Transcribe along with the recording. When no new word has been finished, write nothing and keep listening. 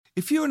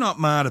If you're not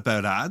mad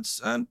about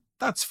ads, and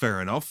that's fair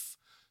enough,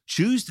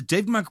 choose the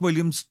David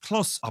McWilliams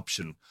Plus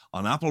option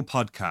on Apple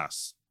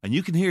Podcasts, and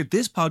you can hear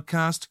this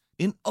podcast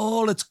in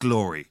all its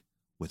glory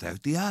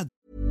without the ads.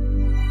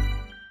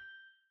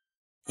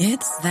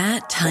 It's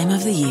that time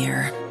of the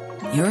year.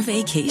 Your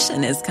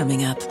vacation is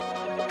coming up.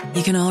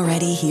 You can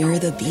already hear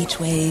the beach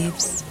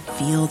waves,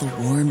 feel the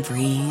warm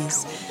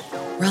breeze,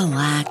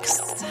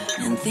 relax,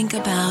 and think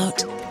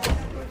about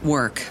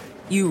work.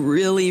 You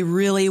really,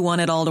 really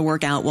want it all to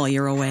work out while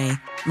you're away.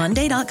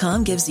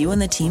 Monday.com gives you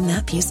and the team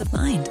that peace of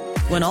mind.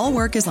 When all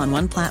work is on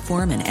one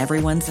platform and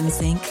everyone's in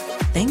sync,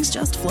 things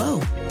just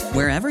flow.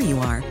 Wherever you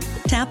are,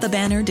 tap the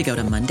banner to go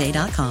to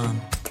Monday.com.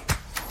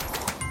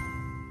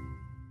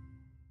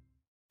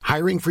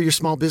 Hiring for your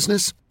small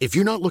business? If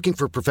you're not looking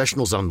for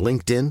professionals on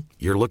LinkedIn,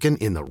 you're looking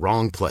in the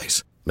wrong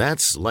place.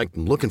 That's like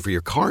looking for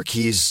your car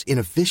keys in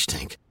a fish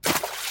tank.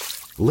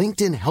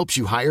 LinkedIn helps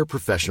you hire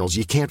professionals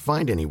you can't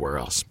find anywhere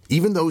else,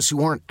 even those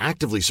who aren't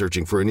actively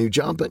searching for a new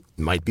job but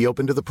might be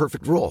open to the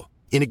perfect role.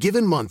 In a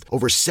given month,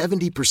 over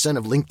 70%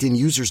 of LinkedIn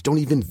users don't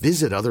even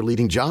visit other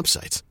leading job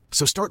sites.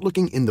 So start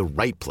looking in the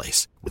right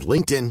place. With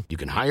LinkedIn, you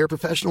can hire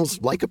professionals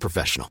like a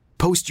professional.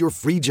 Post your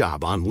free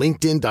job on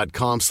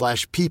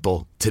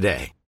linkedin.com/people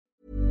today.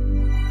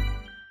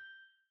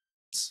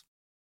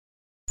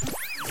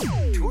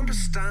 To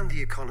understand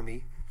the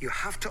economy, you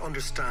have to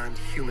understand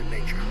human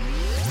nature.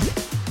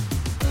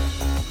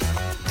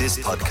 This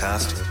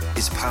podcast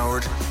is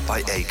powered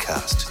by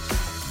Acast.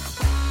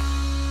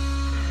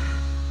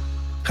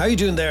 How are you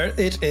doing there?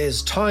 It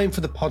is time for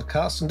the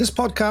podcast. And this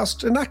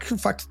podcast, in actual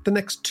fact, the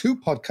next two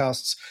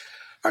podcasts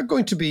are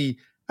going to be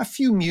a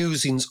few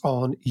musings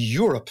on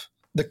Europe,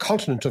 the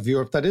continent of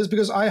Europe, that is,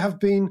 because I have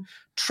been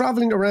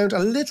traveling around a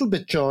little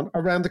bit, John,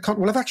 around the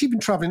continent. Well, I've actually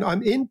been traveling.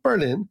 I'm in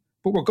Berlin,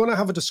 but we're going to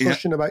have a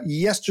discussion about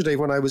yesterday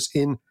when I was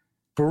in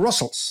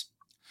Brussels.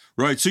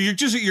 Right, so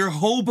you're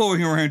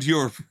hoboing around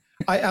Europe.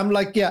 I am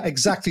like, yeah,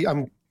 exactly.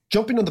 I'm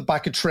jumping on the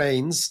back of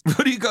trains.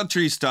 Woody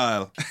Guthrie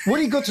style.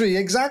 Woody Guthrie,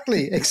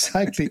 exactly.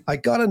 I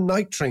got a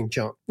night train,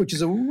 John, which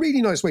is a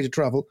really nice way to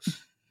travel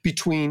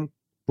between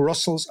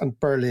Brussels and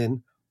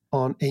Berlin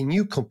on a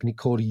new company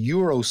called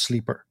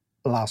Eurosleeper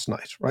last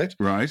night, right?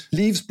 Right.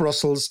 Leaves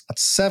Brussels at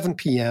 7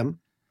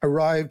 p.m.,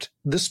 arrived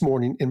this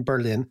morning in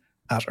Berlin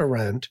at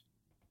around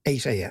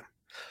 8 a.m.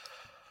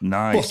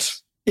 Nice. But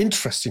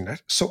interesting,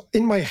 right? So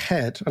in my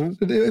head, and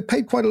I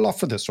paid quite a lot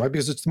for this, right?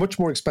 Because it's much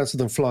more expensive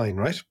than flying,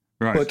 right?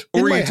 Right. But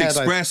Orient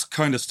Express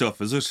kind of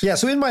stuff, is it? Yeah,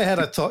 so in my head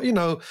I thought,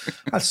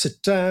 I'll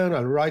sit down,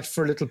 I'll write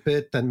for a little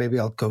bit, then maybe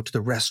I'll go to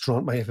the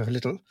restaurant, might have a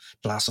little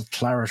glass of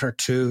claret or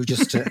two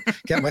just to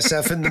get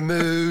myself in the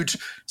mood,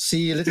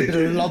 see a little bit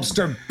of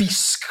lobster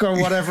bisque or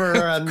whatever.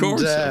 And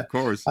of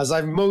course. As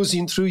I'm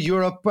moseying through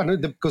Europe,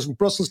 and it goes from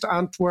Brussels to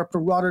Antwerp, to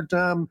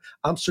Rotterdam,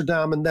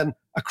 Amsterdam, and then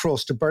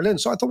across to Berlin.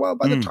 So I thought, well,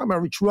 by the time I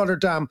reach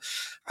Rotterdam,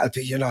 I'll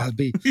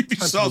be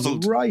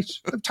right.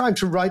 I have time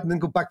to write and then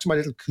go back to my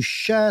little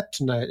couchette,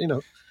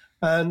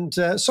 and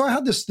so I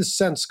had this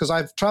sense, because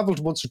I've traveled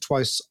once or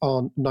twice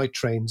on night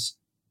trains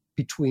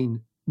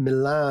between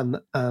Milan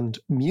and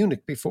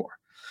Munich before.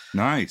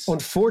 Nice.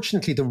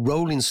 Unfortunately, the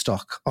rolling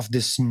stock of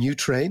this new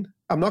train,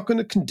 I'm not going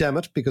to condemn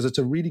it because it's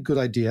a really good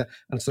idea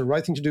and it's the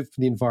right thing to do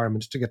for the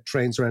environment to get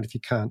trains around if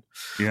you can.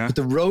 Yeah. But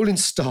the rolling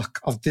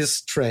stock of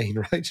this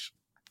train, right?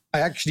 I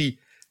actually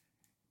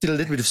did a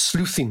little bit of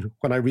sleuthing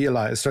when I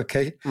realized,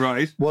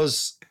 right,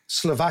 was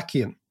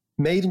Slovakian,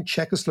 made in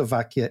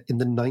Czechoslovakia in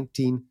the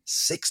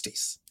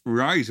 1960s.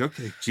 Right,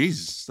 okay.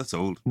 Jesus, that's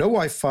old. No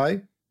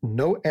Wi-Fi,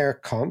 no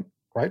aircon,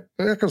 right?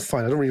 Aircon's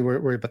fine. I don't really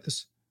worry about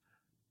this.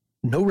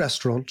 No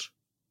restaurant,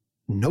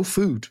 no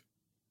food.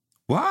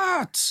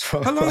 What?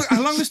 How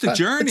long is the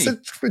journey?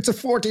 It's a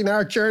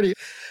 14-hour journey.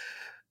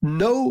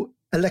 No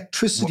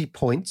electricity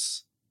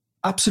points.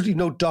 Absolutely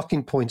no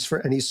docking points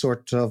for any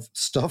sort of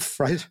stuff,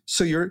 right?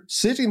 So you're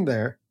sitting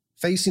there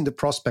facing the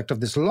prospect of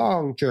this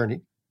long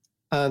journey.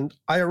 And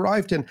I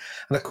arrived in,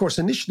 and of course,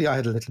 initially I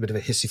had a little bit of a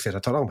hissy fit. I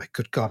thought, oh my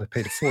good God, I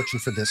paid a fortune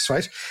for this,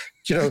 right?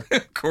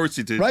 Of course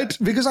you did. Right?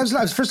 Because I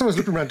was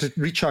looking around to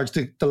recharge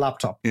the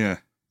laptop. Yeah.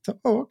 I thought,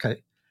 oh,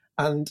 okay.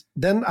 And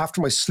then after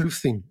my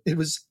sleuthing, it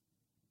was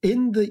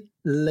in the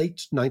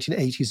late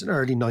 1980s and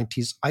early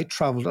 90s, I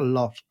traveled a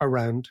lot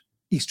around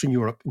Eastern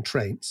Europe in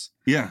trains.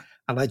 Yeah.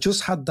 And I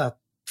just had that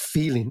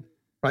feeling,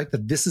 right,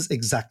 that this is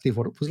exactly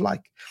what it was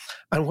like.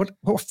 And what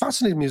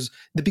fascinated me is, in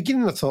the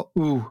beginning I thought,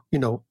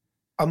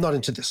 I'm not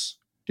into this,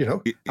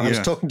 And I was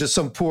talking to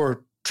some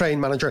poor train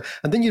manager.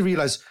 And then you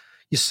realize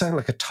you sound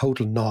like a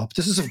total knob.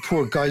 This is a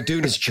poor guy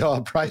doing his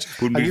job, right?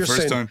 Wouldn't be the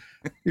first time.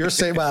 You're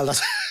saying, well,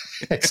 that's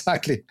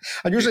exactly.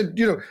 And you're saying,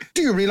 do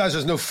you realize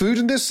there's no food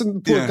in this? And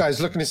the poor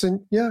guy's looking and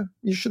saying, yeah,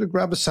 you should have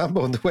grabbed a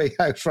Sambo on the way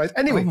out, right?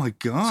 Anyway. Oh my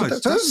God.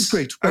 So this is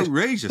great. Right?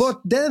 Outrageous.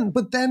 But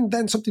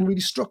then something really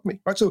struck me,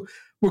 right? So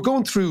we're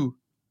going through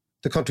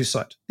the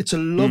countryside. It's a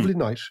lovely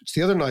night. It's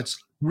the other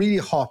night's really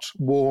hot,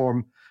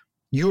 warm,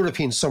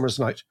 European summer's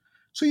night.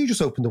 So you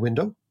just open the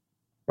window,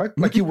 right?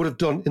 Like you would have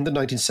done in the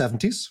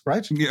 1970s,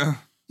 right? Yeah.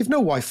 You've no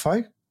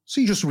Wi-Fi, so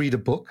you just read a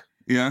book.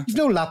 Yeah. You've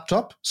no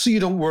laptop, so you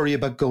don't worry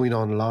about going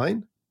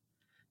online.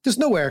 There's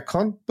no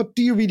aircon, but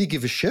do you really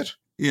give a shit?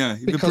 Yeah,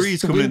 the Because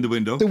breeze coming in the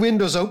window. The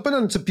window's open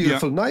and it's a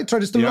beautiful night.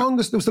 Right? It's the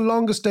longest. It was the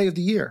longest day of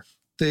the year,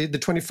 the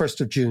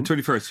 21st of June.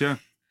 21st, yeah.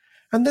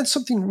 And then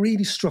something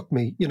really struck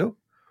me,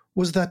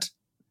 was that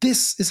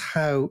this is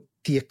how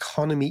the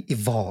economy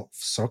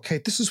evolves. Okay,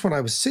 this is when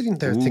I was sitting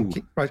there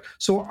thinking, right?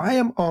 So I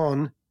am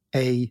on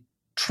a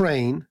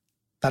train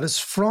that is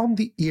from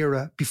the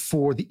era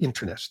before the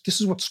internet.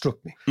 This is what struck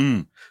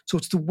me. So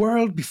it's the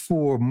world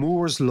before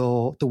Moore's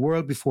law, the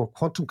world before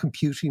quantum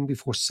computing,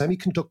 before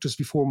semiconductors,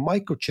 before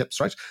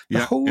microchips, right?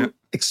 The whole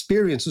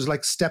experience was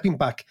like stepping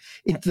back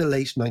into the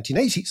late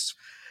 1980s.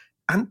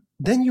 And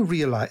then you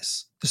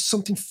realize there's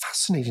something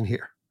fascinating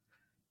here.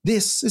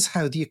 This is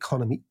how the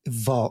economy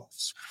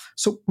evolves.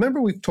 So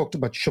remember, we've talked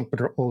about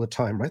Schumpeter all the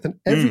time, right? And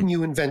every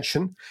new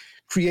invention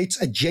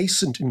creates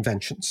adjacent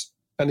inventions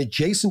and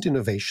adjacent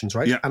innovations,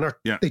 right? And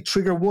they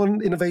trigger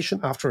one innovation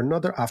after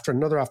another, after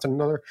another, after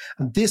another.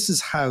 And this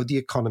is how the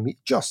economy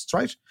adjusts,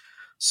 right?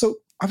 So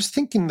I was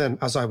thinking then,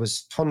 as I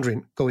was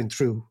pondering, going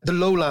through the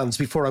lowlands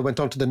before I went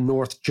onto the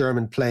North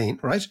German plain,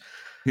 right?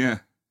 Yeah.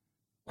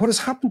 What has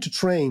happened to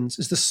trains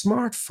is the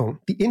smartphone,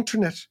 the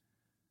internet,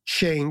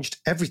 changed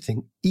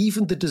everything,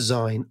 even the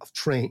design of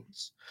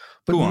trains.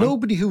 But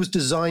nobody who was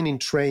designing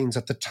trains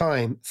at the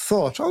time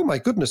thought, oh my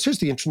goodness, here's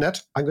the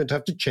internet, I'm going to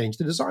have to change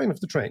the design of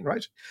the train,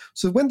 right?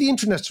 So when the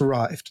internet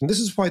arrived, and this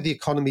is why the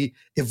economy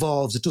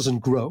evolves, it doesn't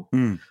grow,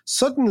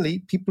 suddenly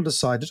people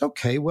decided,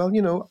 okay, well,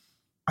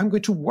 I'm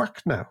going to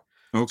work now.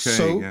 Okay,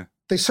 so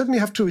they certainly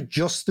have to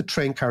adjust the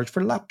train carriage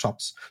for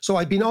laptops. So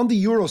I'd been on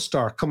the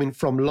Eurostar coming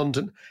from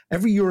London.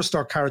 Every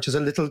Eurostar carriage has a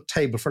little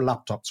table for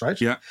laptops, right?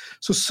 Yeah.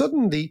 So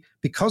suddenly,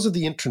 because of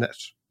the internet,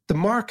 the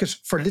market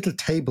for little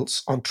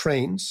tables on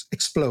trains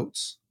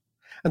explodes.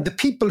 And the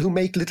people who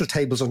make little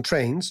tables on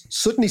trains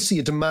suddenly see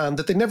a demand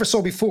that they never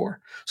saw before.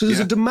 So there's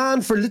a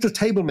demand for little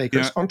table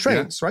makers on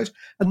trains, right?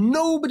 And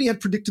nobody had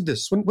predicted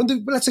this. When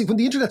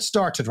the internet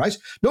started, right?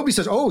 Nobody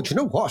said, oh, do you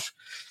know what?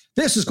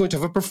 This is going to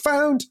have a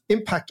profound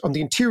impact on the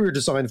interior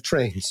design of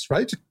trains,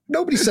 right?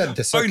 Nobody said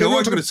this. I know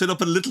I'm going to set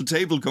up a little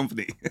table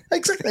company.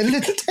 Exactly, a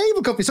little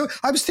table company. So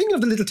I was thinking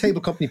of the little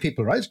table company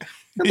people, right?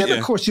 And then,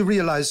 of course, you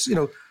realize,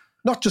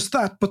 not just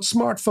that, but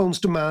smartphones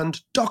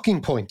demand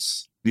docking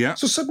points. Yeah.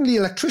 So suddenly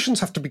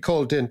electricians have to be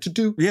called in to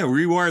do... Yeah,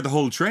 rewire the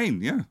whole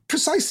train, yeah.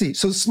 Precisely.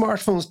 So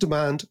smartphones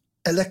demand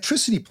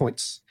electricity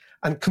points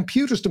and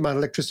computers demand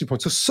electricity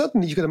points. So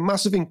suddenly you get a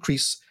massive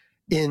increase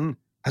in,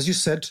 as you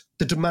said,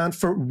 the demand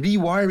for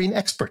rewiring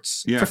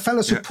experts, for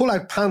fellows who pull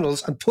out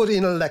panels and put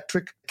in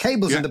electric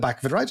cables in the back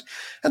of it, right?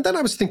 And then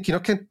I was thinking,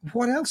 okay,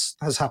 what else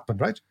has happened,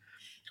 right?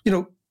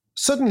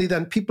 Suddenly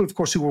then people, of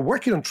course, who were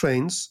working on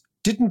trains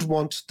didn't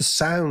want the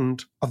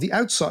sound of the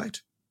outside.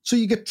 So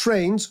you get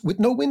trains with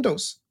no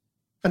windows.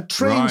 And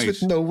trains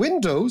with no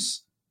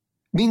windows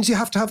means you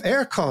have to have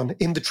aircon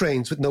in the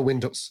trains with no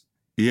windows.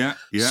 Yeah.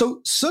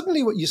 So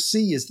suddenly what you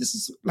see is this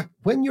is like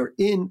when you're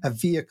in a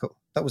vehicle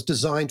that was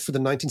designed for the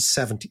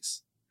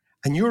 1970s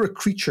and you're a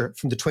creature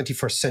from the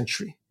 21st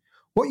century,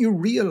 what you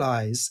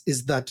realize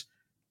is that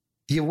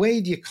the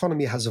way the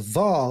economy has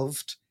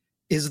evolved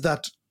is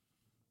that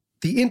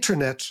the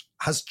internet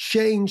has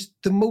changed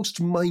the most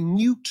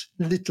minute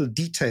little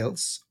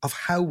details of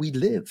how we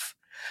live.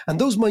 And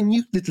those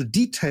minute little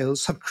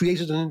details have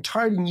created an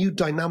entirely new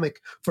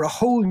dynamic for a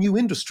whole new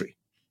industry.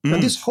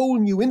 And this whole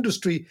new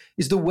industry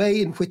is the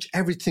way in which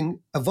everything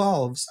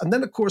evolves. And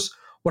then, of course,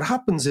 what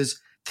happens is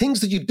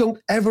things that you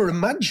don't ever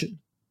imagine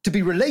to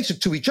be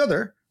related to each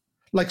other,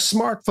 like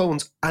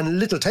smartphones and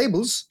little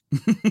tables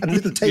and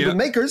little table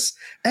makers,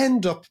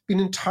 end up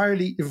being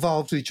entirely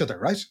involved with each other,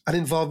 right? And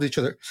involved with each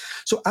other.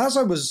 So as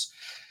I was,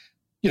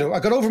 I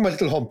got over my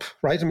little hump,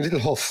 right? And my little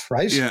huff,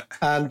 right? Yeah.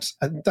 And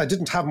I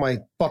didn't have my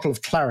bottle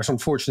of claret,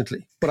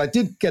 unfortunately, but I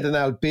did get an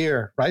old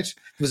beer, right?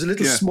 It was a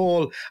little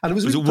small. And it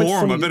was warm?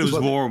 Funny. I bet it was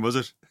warm, was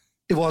it?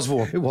 It was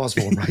warm,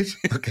 right?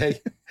 Okay.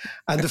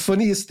 And the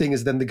funniest thing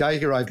is then the guy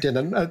who arrived in,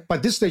 and by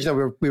this stage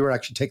now we were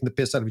actually taking the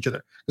piss out of each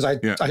other because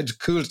I had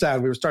cooled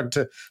down. We were starting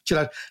to chill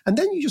out. And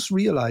then you just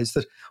realize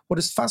that what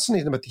is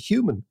fascinating about the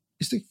human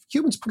is that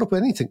humans put up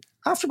with anything.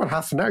 After about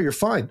half an hour, you're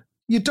fine.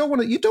 You don't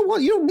need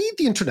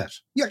the internet.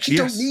 You actually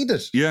don't need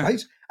it,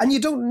 right? And you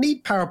don't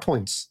need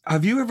PowerPoints.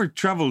 Have you ever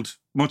traveled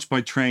much by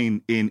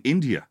train in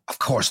India? Of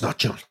course not,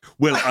 John.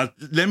 Well,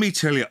 let me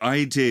tell you,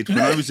 I did when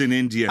I was in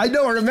India. I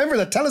know, I remember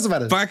that. Tell us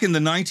about it. Back in the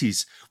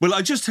 90s. Well,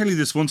 I'll just tell you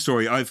this one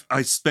story.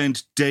 I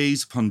spent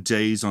days upon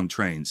days on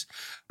trains.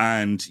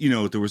 And,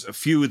 there was a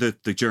few of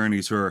the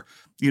journeys were,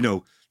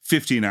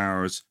 15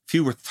 hours, a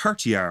few were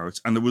 30 hours.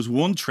 And there was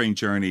one train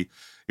journey.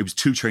 It was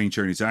two train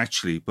journeys,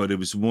 actually, but it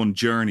was one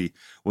journey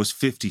was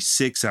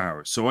 56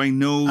 hours. So I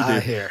know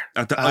that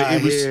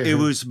it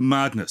was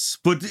madness.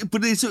 But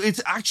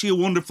it's actually a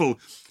wonderful,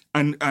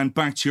 and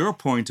back to your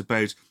point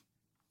about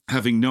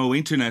having no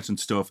internet and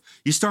stuff,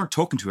 you start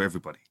talking to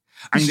everybody.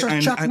 You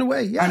start chatting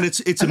away, yeah. And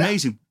it's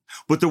amazing.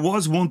 But there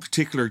was one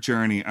particular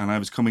journey, and I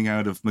was coming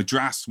out of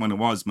Madras when it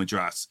was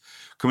Madras,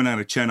 coming out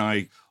of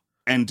Chennai,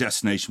 end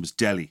destination was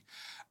Delhi.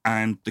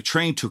 And the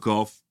train took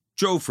off,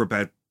 drove for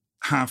about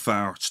half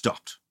hour,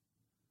 stopped.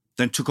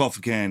 Then took off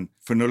again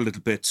for another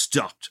little bit,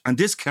 stopped. And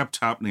this kept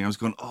happening. I was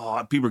going,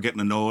 people are getting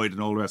annoyed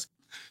and all the rest.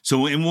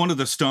 So in one of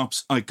the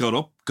stops, I got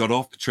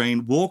off the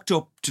train, walked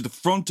up to the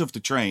front of the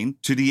train,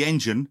 to the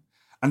engine,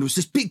 and there was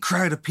this big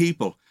crowd of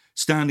people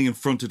standing in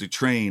front of the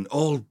train,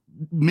 all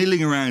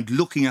milling around,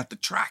 looking at the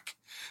track.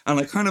 And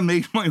I kind of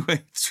made my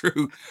way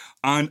through.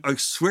 And I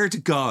swear to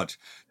God,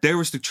 there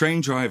was the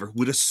train driver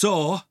with a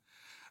saw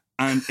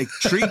and a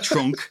tree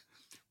trunk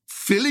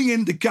filling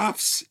in the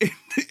gaps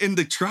in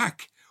the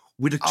track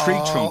with a tree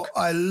trunk.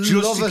 I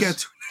love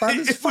it. That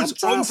is it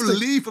was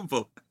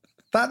unbelievable.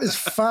 That is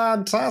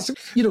fantastic.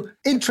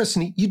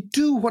 Interestingly, you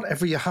do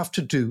whatever you have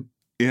to do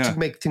to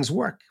make things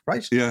work,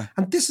 right? Yeah.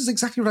 And this is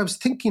exactly what I was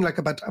thinking, like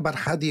about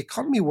how the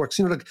economy works.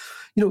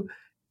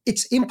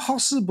 It's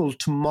impossible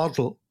to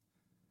model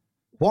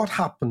what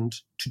happened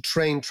to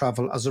train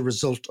travel as a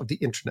result of the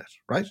internet,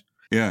 right?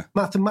 Yeah.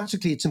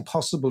 Mathematically, it's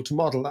impossible to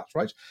model that,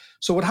 right?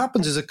 So what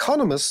happens is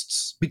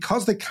economists,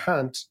 because they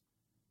can't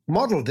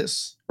model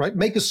this, right,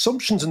 make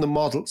assumptions in the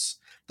models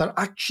that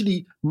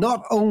actually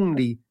not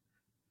only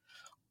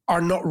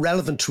are not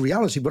relevant to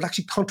reality, but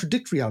actually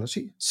contradict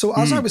reality. So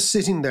as I was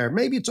sitting there,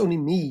 maybe it's only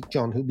me,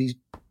 John, who'd be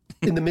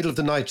in the middle of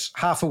the night,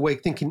 half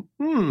awake, thinking,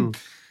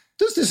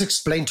 does this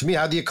explain to me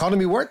how the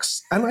economy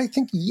works? And I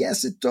think,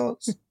 yes, it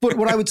does. But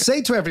what I would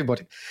say to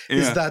everybody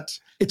is that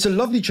it's a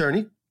lovely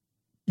journey.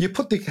 You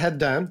put the head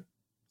down.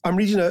 I'm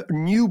reading a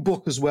new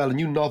book as well, a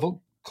new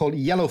novel called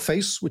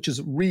Yellowface, which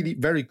is really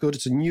very good.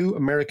 It's a new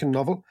American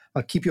novel.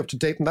 I'll keep you up to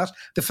date on that.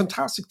 The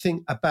fantastic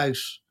thing about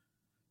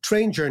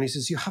train journeys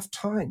is you have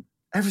time.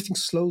 Everything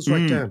slows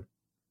right down.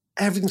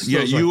 Everything slows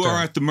right down. Yeah, you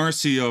are at the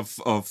mercy of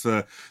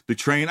the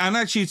train. And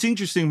actually, it's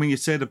interesting when you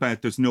said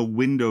about there's no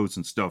windows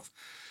and stuff.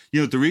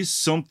 There is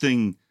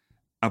something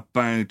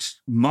about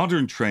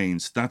modern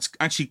trains that's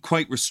actually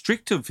quite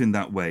restrictive in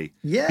that way.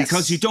 Yes.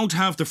 Because you don't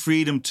have the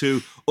freedom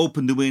to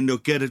open the window,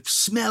 get it,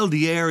 smell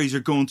the air as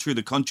you're going through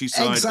the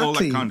countryside, all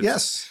that kind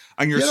of stuff.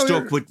 And you're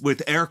stuck with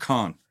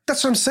aircon.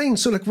 That's what I'm saying.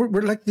 So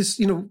we're like this,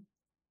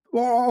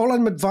 all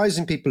I'm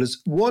advising people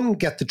is, one,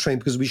 get the train,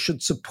 because we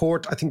should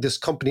support, I think, this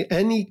company,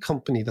 any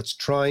company that's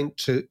trying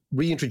to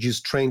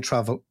reintroduce train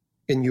travel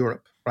in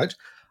Europe, right?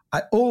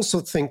 I also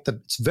think that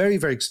it's very,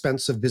 very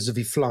expensive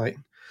vis-a-vis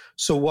flying.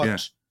 So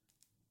what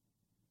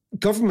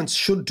governments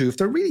should do, if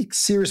they're really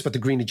serious about the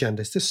green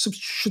agenda, is they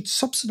should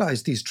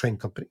subsidize these train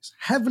companies.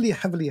 Heavily,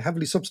 heavily,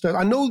 heavily subsidized.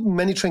 I know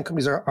many train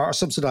companies are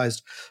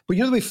subsidized, but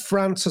the way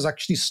France has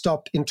actually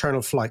stopped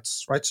internal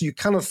flights, right? So you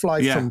cannot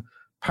fly from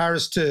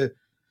Paris to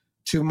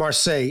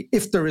Marseille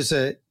if there is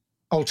a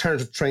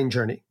alternative train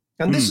journey.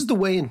 And this is the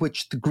way in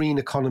which the green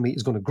economy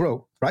is going to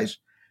grow, right?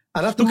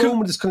 And at the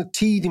moment, it's kind of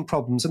teething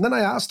problems. And then I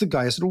asked the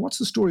guy, I said, well, what's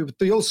the story with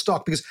the old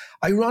stock? Because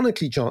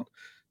ironically, John,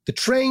 the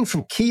train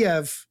from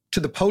Kiev to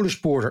the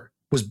Polish border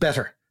was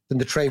better than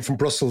the train from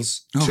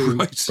Brussels to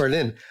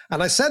Berlin.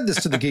 And I said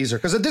this to the geezer,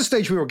 because at this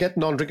stage we were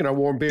getting on, drinking our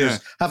warm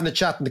beers, having a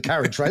chat in the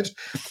carriage, right?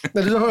 And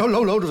there's a whole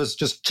load of us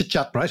just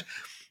chit-chat, right?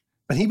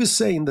 And he was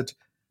saying that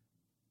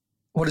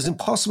what is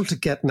impossible to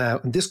get now,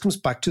 and this comes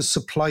back to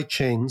supply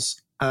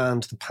chains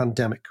and the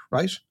pandemic,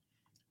 right,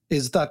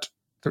 is that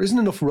there isn't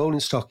enough rolling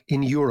stock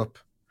in Europe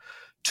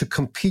to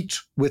compete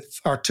with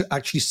or to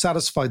actually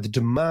satisfy the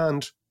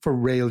demand for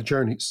rail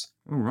journeys.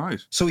 Oh, right.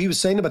 So he was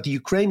saying about the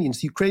Ukrainians.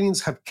 The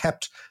Ukrainians have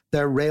kept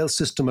their rail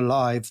system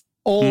alive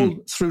all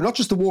through, not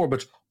just the war,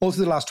 but all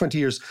through the last 20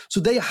 years. So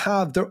they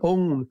have their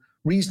own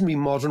reasonably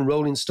modern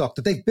rolling stock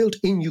that they've built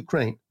in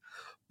Ukraine.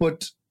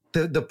 But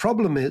the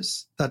problem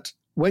is that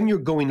when you're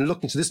going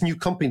looking, so this new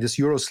company, this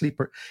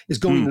Eurosleeper, is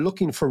going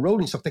looking for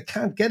rolling stock, they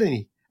can't get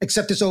any,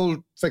 except this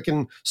old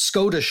freaking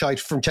Skoda shite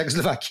from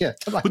Czechoslovakia.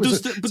 But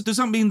does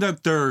that mean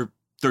that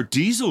they're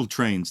diesel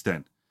trains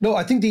then? No,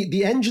 I think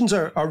the engines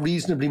are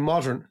reasonably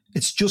modern.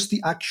 It's just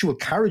the actual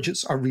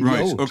carriages are really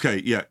old.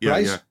 Okay, yeah.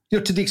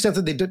 To the extent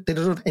that they don't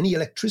have any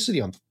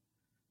electricity on them.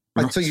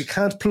 Right? Right. So you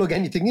can't plug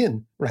anything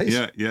in, right?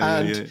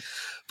 Yeah.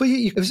 But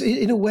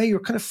in a way, you're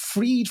kind of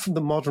freed from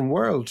the modern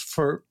world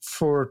for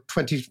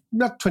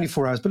not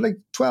 24 hours, but like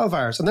 12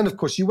 hours. And then, of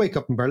course, you wake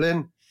up in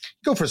Berlin,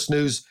 go for a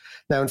snooze.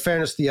 Now, in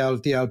fairness, the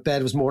old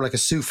bed was more like a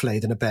souffle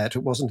than a bed.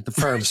 It wasn't the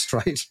firmest,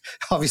 right?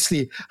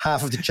 Obviously,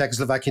 half of the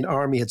Czechoslovakian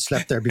army had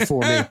slept there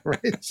before me,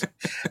 right?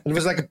 And it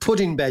was like a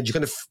pudding bed. You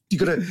got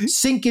to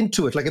sink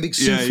into it like a big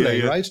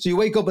souffle, right? So you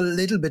wake up a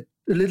little bit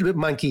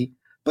manky,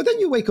 but then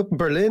you wake up in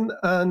Berlin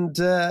and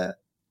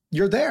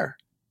you're there.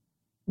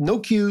 No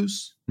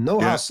queues, no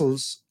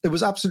hassles. It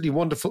was absolutely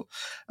wonderful.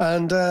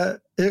 And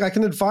I'd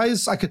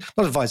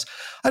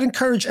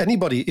encourage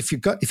anybody, if you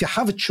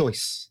have a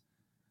choice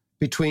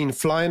between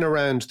flying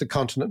around the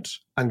continent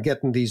and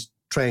getting these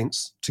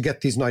trains, to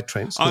get these night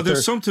trains.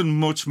 There's something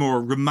much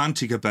more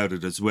romantic about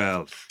it as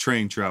well,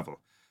 train travel,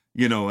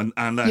 and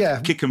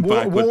that kicking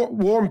back.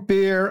 Warm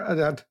beer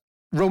and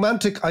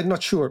romantic, I'm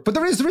not sure. But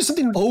there is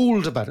something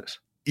old about it.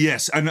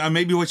 Yes, and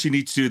maybe what you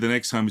need to do the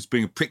next time is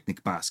bring a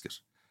picnic basket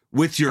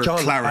with your John,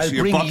 claret,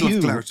 your bottle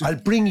of claret. I'll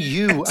bring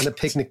you and a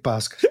picnic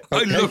basket.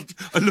 Okay?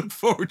 I look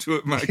forward to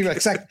it, Mark.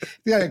 Exactly.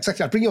 Yeah,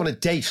 exactly. I'll bring you on a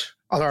date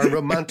on our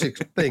romantic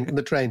thing in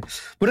the train.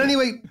 But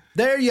anyway,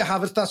 there you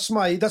have it. That's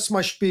my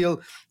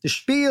spiel. The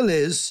spiel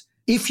is,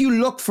 if you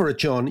look for it,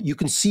 John, you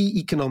can see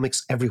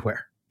economics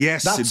everywhere.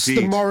 Yes, that's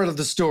indeed. the moral of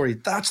the story.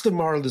 That's the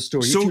moral of the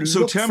story.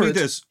 So tell me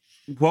this: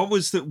 what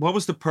was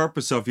the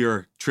purpose of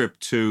your trip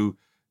to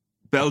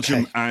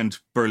Belgium and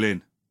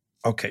Berlin?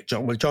 Okay,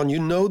 John. Well, John, you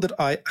know that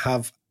I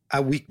have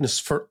a weakness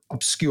for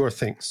obscure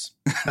things,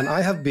 and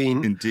I have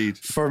been indeed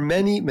for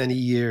many, many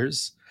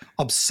years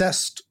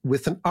obsessed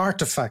with an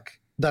artifact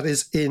that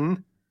is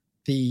in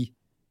the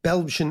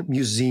Belgian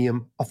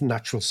Museum of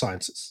Natural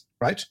Sciences.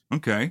 Right?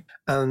 Okay.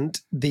 And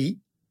the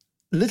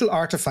little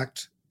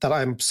artifact that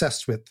I'm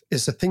obsessed with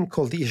is a thing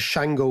called the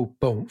Ishango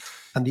bone.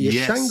 And the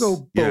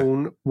Ishango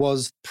bone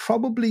was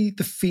probably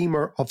the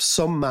femur of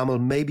some mammal,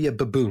 maybe a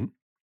baboon.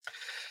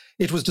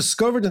 It was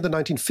discovered in the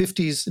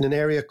 1950s in an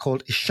area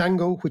called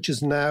Ishango, which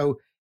is now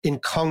in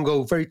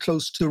Congo, very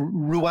close to the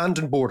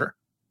Rwandan border.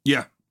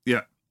 Yeah.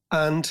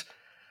 And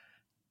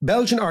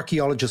Belgian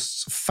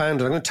archaeologists found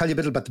it. I'm going to tell you a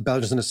bit about the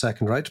Belgians in a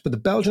second, right? But the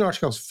Belgian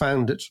archaeologists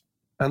found it.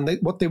 And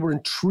what they were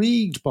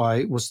intrigued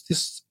by was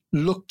this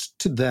looked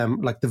to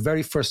them like the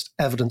very first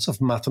evidence of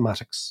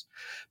mathematics,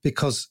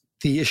 because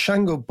the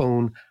Ishango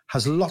bone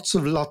has lots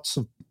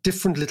of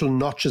different little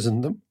notches in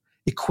them,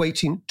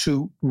 equating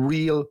to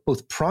real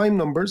both prime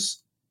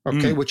numbers,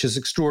 which is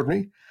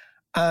extraordinary,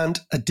 and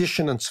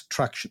addition and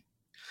subtraction.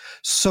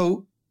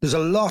 So there's a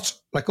lot,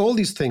 like all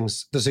these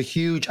things, there's a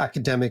huge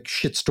academic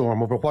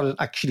shitstorm over what it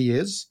actually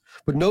is,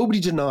 but nobody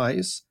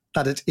denies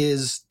that it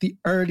is the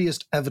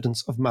earliest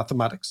evidence of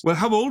mathematics. Well,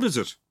 how old is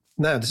it?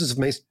 Now, this is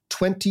amazing.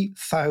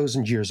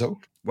 20,000 years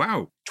old.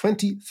 Wow.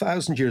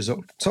 20,000 years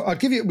old. So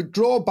we'll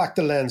draw back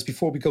the lens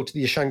before we go to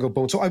the Ishango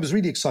bone. So I was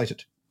really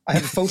excited. I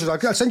have a photo.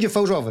 I'll send you a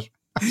photo of it.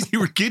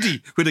 You were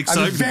giddy with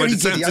excitement. I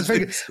was very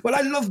giddy. Well,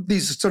 I love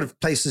these sort of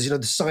places,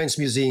 the Science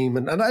Museum,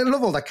 and I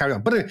love all that carry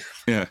on. But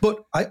anyway,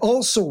 But I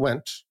also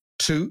went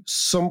to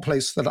some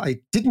place that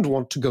I didn't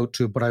want to go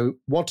to, but I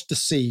wanted to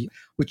see,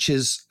 which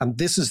is, and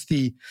this is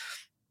the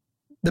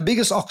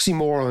biggest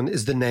oxymoron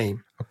is the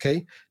name,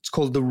 okay? It's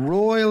called the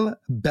Royal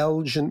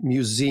Belgian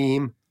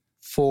Museum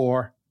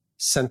for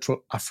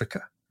Central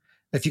Africa.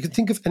 If you can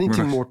think of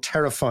anything more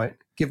terrifying,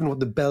 given what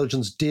the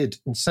Belgians did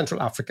in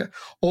Central Africa,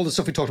 all the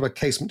stuff we talked about,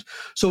 casement.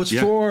 So it's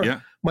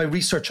my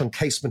research on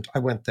casement, I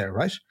went there,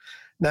 right?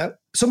 Now,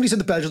 somebody said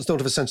the Belgians don't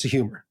have a sense of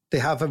humor. They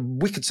have a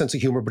wicked sense of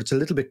humor, but it's a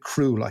little bit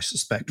cruel, I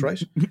suspect,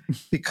 right?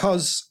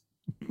 Because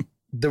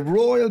the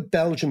Royal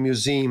Belgian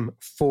Museum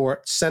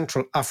for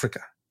Central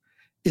Africa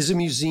is a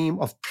museum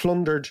of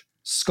plundered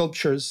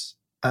sculptures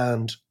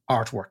and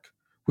artwork,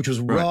 which was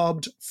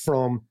robbed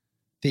from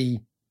the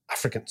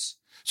Africans.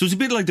 So it's a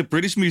bit like the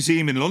British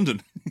Museum in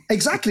London.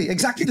 Exactly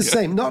the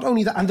same. Not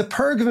only that, and the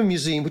Pergamon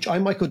Museum, which I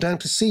might go down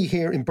to see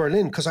here in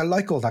Berlin, because I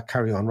like all that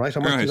carry on, right? I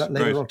might do that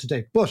later on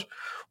today. But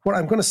what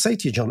I'm going to say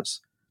to you, John, is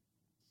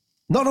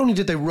not only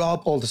did they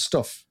rob all the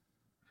stuff,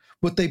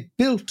 but they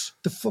built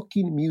the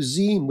fucking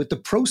museum with the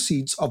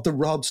proceeds of the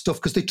robbed stuff,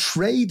 because they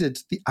traded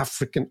the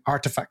African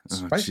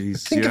artifacts, right?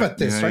 Geez. Think about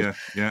this, right?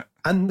 Yeah.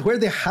 And where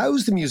they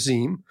housed the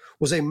museum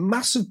was a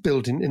massive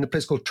building in a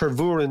place called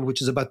Tervuren,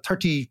 which is about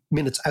 30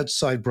 minutes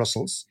outside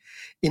Brussels,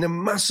 in a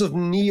massive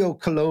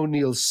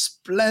neo-colonial,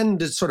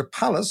 splendid sort of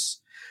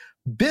palace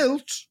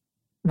built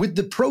with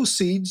the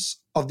proceeds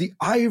of the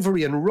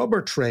ivory and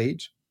rubber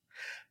trade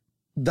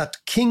that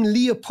King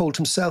Leopold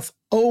himself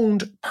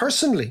owned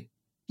personally.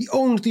 He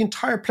owned the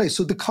entire place.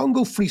 So the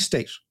Congo Free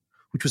State,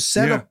 which was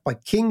set up by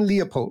King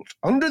Leopold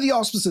under the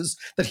auspices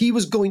that he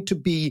was going to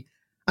be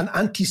an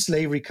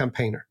anti-slavery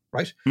campaigner,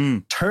 right?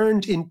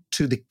 Turned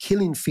into the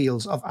killing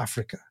fields of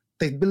Africa.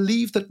 They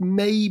believed that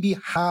maybe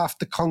half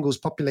the Congo's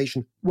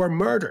population were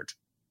murdered,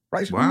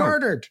 right? Wow.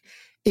 Murdered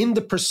in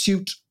the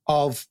pursuit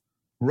of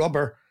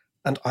rubber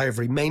and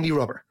ivory, mainly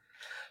rubber.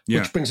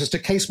 Which brings us to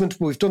casement.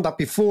 We've done that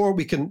before.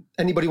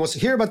 Anybody wants to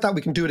hear about that,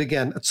 we can do it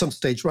again at some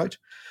stage, right?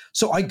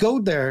 So I go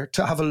there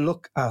to have a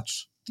look at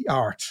the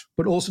art,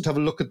 but also to have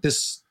a look at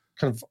this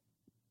kind of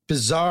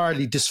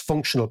bizarrely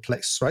dysfunctional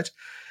place, right?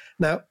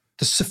 Now,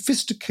 the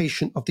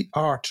sophistication of the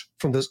art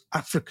from those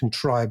African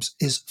tribes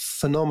is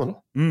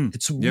phenomenal.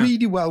 It's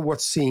really well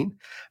worth seeing.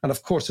 And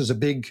of course, there's a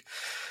big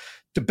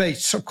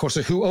debate, of course,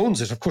 of who owns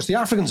it. Of course, the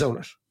Africans own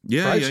it.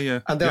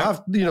 Yeah. And they'll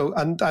have,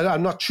 and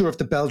I'm not sure if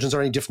the Belgians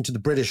are any different to the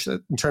British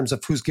in terms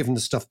of who's given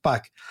the stuff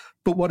back.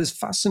 But what is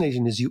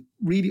fascinating is you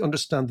really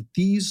understand that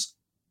these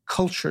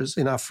cultures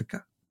in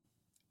Africa,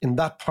 in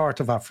that part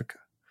of Africa,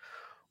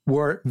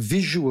 were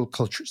visual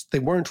cultures. They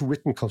weren't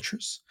written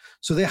cultures.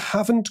 So they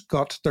haven't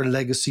got their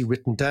legacy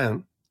written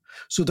down.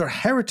 So their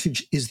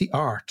heritage is the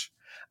art.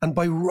 And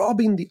by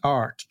robbing the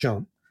art,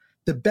 John,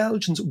 the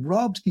Belgians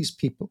robbed these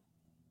people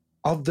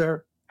of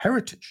their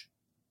heritage,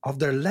 of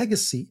their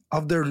legacy,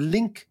 of their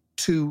link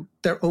to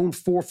their own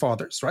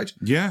forefathers, right?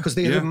 Yeah. Because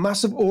they had a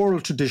massive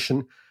oral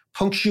tradition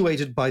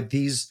punctuated by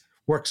these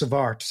works of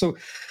art. So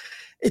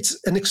it's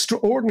an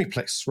extraordinary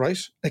place, right?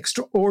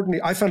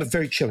 Extraordinary. I found it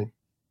very chilling.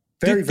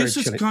 Very chilling.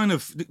 Is kind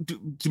of, do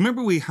you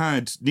remember we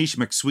had Nisha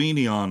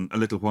McSweeney on a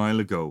little while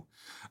ago,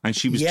 and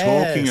she was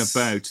talking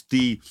about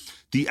the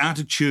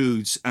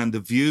attitudes and the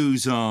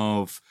views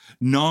of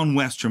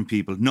non-Western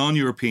people,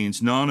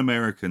 non-Europeans,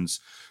 non-Americans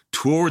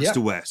towards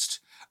the West.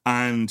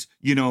 And,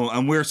 you know,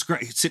 and we're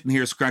sitting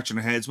here scratching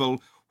our heads.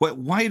 Well,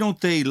 why don't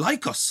they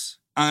like us?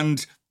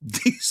 And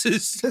this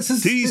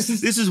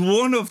is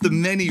one of the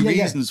many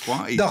reasons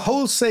why. The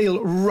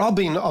wholesale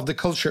robbing of the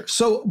culture.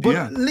 So,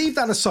 but leave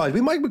that aside. We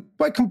might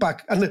come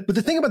back. But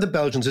the thing about the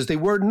Belgians is they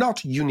were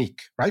not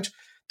unique, right?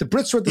 The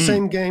Brits were at the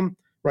same game,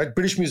 right?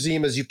 British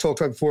Museum, as you've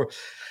talked about before.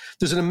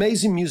 There's an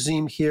amazing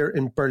museum here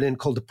in Berlin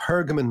called the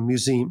Pergamon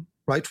Museum,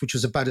 right? Which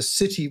was about a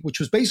city which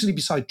was basically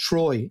beside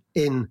Troy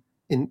in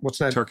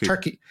what's now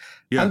Turkey.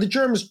 Yeah. And the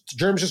Germans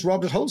just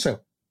robbed it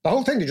wholesale. The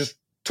whole thing, they just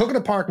took it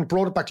apart and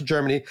brought it back to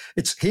Germany.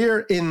 It's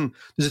here there's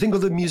a thing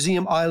called the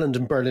Museum Island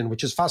in Berlin,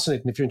 which is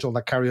fascinating if you're into all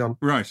that carry on.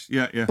 Right,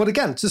 yeah. But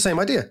again, it's the same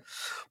idea.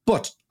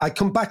 But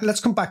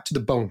let's come back to the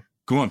bone.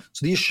 Go on.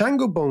 So the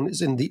Ishango bone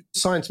is in the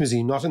Science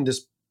Museum, not in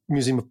this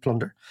Museum of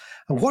Plunder.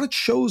 And what it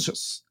shows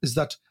us is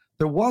that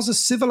there was a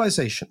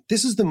civilization.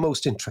 This is the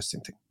most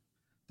interesting thing.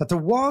 That there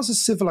was a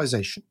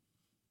civilization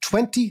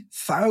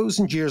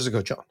 20,000 years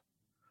ago, John,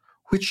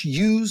 which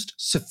used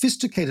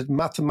sophisticated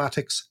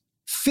mathematics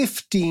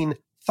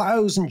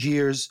 15,000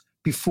 years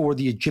before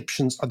the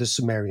Egyptians or the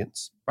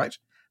Sumerians, right?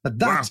 Now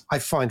that I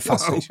find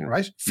fascinating,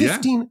 right?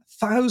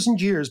 15,000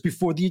 years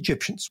before the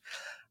Egyptians.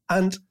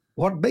 And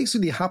what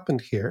basically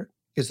happened here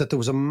is that there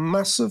was a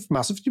massive, do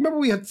you remember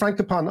we had Frank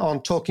Capon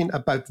on talking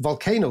about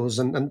volcanoes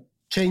and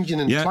changing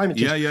in climate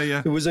change?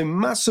 Yeah. There was a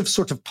massive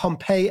sort of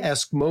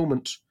Pompeii-esque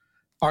moment,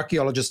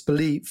 archaeologists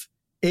believe,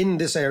 in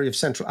this area of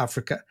Central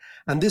Africa.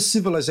 And this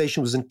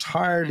civilization was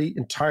entirely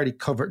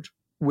covered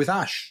with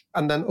ash.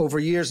 And then over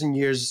years and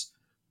years,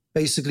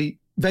 basically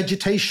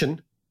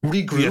vegetation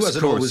regrew, as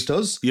it always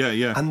does.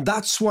 Yeah. And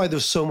that's why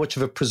there's so much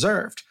of it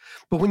preserved.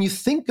 But when you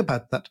think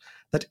about that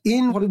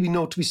in what do we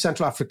know to be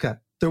Central Africa,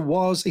 there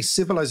was a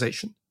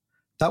civilization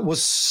that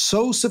was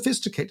so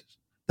sophisticated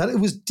that it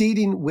was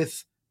dealing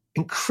with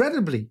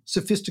incredibly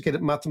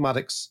sophisticated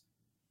mathematics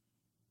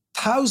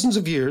thousands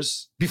of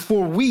years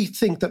before we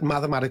think that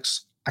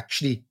mathematics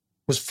actually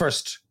was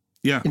first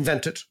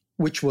invented,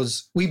 which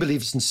was, we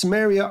believe, in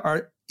Sumeria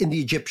or in the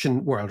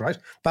Egyptian world, right?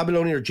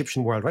 Babylonian or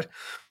Egyptian world, right?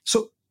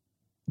 So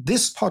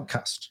this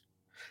podcast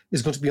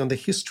is going to be on the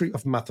history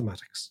of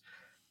mathematics,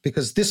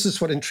 because this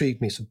is what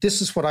intrigued me. So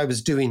this is what I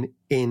was doing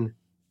in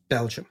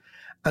Belgium.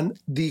 And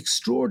the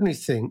extraordinary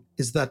thing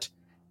is that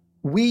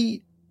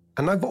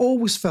and I've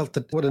always felt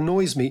that what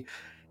annoys me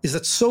is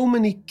that so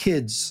many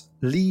kids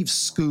leave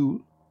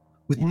school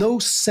with no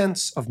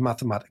sense of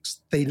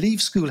mathematics. They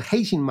leave school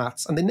hating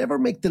maths, and they never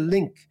make the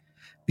link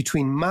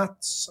between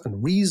maths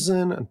and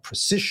reason and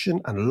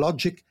precision and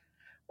logic,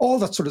 all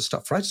that sort of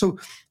stuff, right? So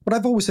what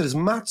I've always said is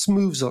maths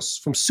moves us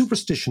from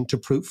superstition to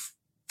proof,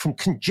 from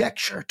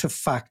conjecture to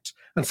fact,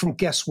 and from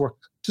guesswork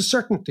to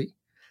certainty.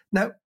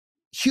 Now,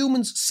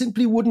 humans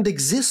simply wouldn't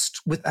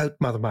exist without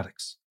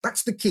mathematics.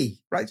 That's the key,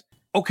 right?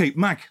 Okay,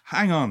 Mac,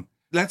 hang on.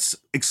 Let's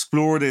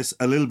explore this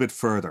a little bit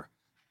further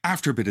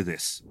after a bit of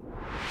this.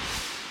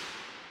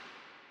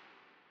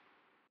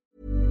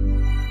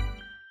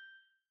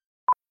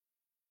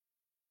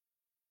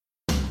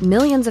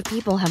 Millions of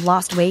people have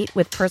lost weight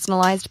with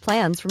personalized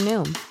plans from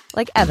Noom.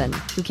 Like Evan,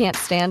 who can't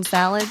stand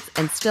salads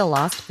and still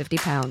lost 50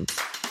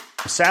 pounds.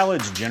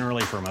 Salads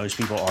generally for most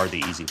people are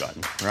the easy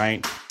button,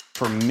 right?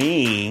 For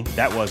me,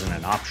 that wasn't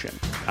an option.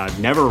 I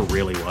never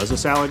really was a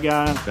salad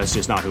guy. That's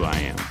just not who I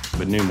am.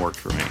 But Noom worked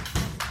for me.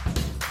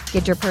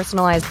 Get your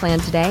personalized plan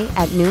today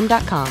at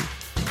Noom.com.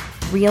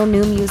 Real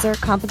Noom user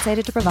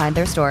compensated to provide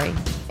their story.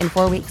 In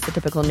 4 weeks, the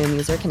typical Noom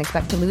user can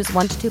expect to lose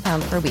 1 to 2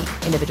 pounds per week.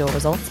 Individual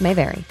results may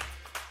vary.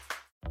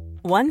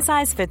 One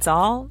size fits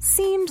all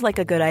seemed like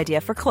a good idea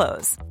for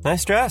clothes.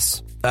 Nice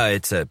dress.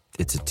 It's a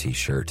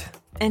t-shirt.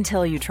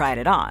 Until you tried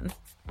it on.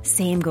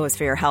 Same goes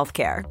for your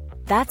healthcare.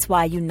 That's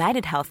why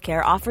United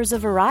Healthcare offers a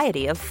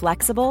variety of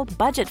flexible,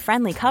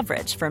 budget-friendly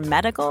coverage for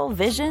medical,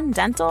 vision,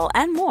 dental,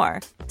 and more.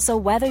 So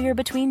whether you're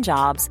between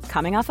jobs,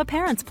 coming off a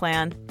parent's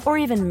plan, or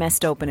even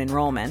missed open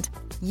enrollment,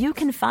 you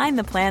can find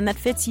the plan that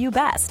fits you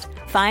best.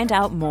 Find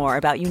out more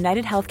about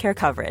United Healthcare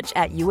coverage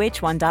at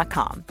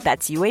uh1.com.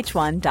 That's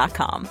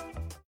uh1.com.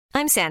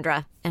 I'm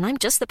Sandra, and I'm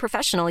just the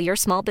professional your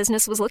small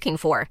business was looking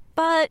for.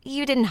 But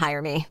you didn't hire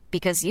me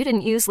because you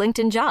didn't use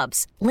LinkedIn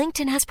Jobs.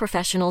 LinkedIn has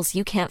professionals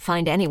you can't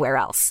find anywhere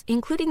else,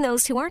 including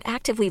those who aren't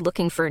actively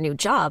looking for a new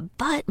job,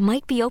 but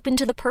might be open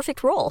to the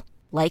perfect role,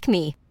 like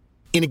me.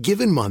 In a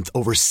given month,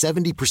 over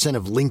 70%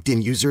 of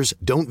LinkedIn users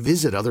don't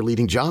visit other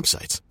leading job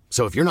sites.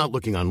 So if you're not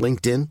looking on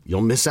LinkedIn,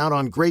 you'll miss out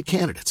on great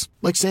candidates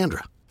like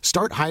Sandra.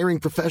 Start hiring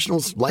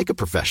professionals like a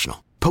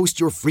professional. Post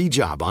your free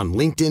job on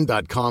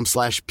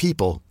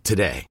linkedin.com/people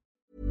today.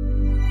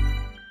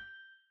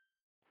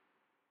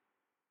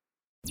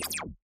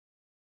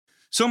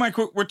 So, Mike,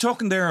 we're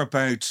talking there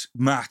about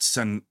maths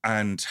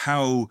and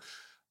how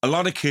a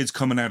lot of kids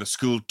coming out of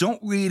school don't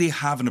really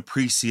have an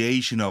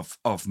appreciation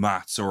of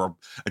maths or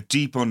a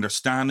deep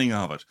understanding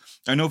of it.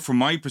 I know from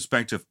my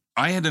perspective,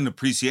 I had an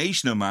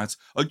appreciation of maths.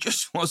 I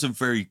just wasn't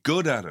very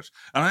good at it.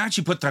 And I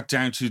actually put that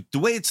down to the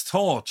way it's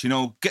taught,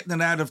 getting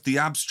it out of the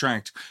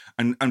abstract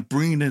and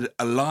bringing it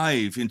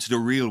alive into the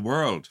real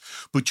world.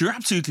 But you're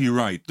absolutely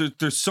right.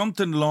 There's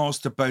something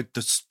lost about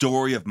the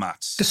story of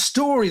maths. The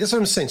story, that's what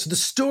I'm saying. So the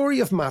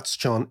story of maths,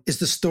 John, is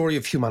the story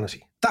of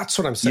humanity. That's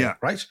what I'm saying,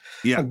 right?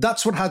 Yeah. And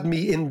that's what had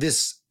me in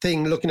this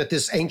thing, looking at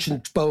this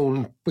ancient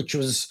bone, which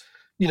was,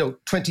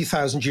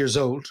 20,000 years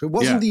old. It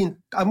wasn't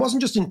I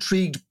wasn't just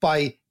intrigued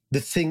by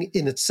the thing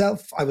in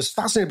itself. I was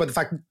fascinated by the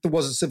fact that there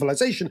was a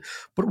civilization.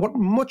 But what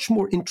much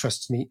more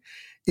interests me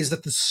is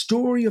that the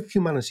story of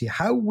humanity,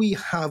 how we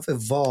have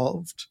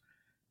evolved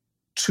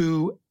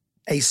to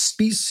a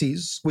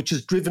species which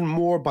is driven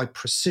more by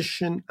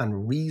precision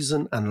and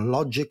reason and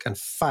logic and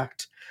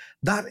fact,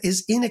 that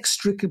is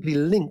inextricably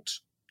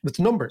linked with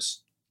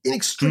numbers,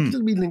 linked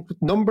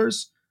with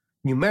numbers,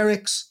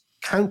 numerics,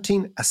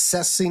 counting,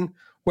 assessing,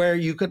 where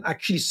you can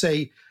actually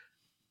say,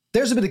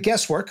 there's a bit of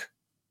guesswork,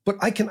 but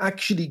I can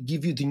actually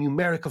give you the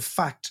numerical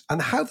fact,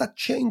 and how that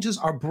changes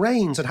our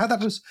brains and how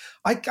that is.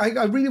 I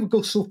really would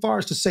go so far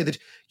as to say that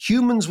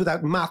humans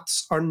without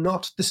maths are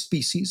not the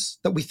species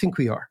that we think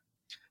we are.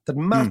 That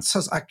maths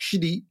has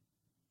actually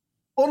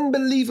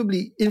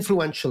unbelievably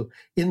influential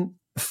in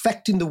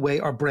affecting the way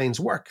our brains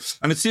work.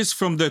 And it's just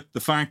from the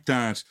fact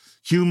that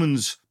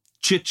humans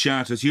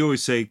chit-chat, as you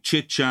always say,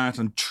 chit-chat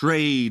and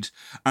trade,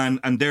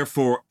 and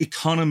therefore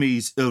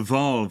economies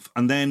evolve.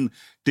 And then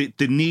the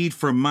need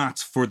for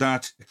maths for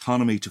that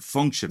economy to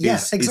function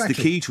is the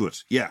key to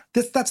it. Yeah.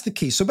 That's the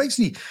key. So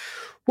basically,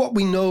 what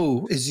we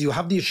know is you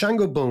have the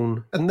Ishango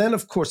bone, and then,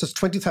 of course, that's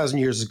 20,000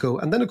 years ago.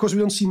 And then, of course, we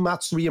don't see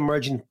maths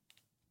re-emerging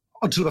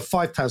until about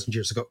 5,000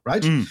 years ago,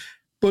 right?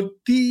 But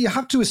you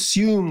have to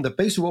assume that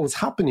basically what was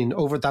happening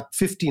over that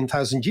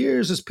 15,000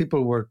 years is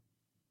people were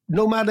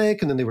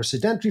nomadic, and then they were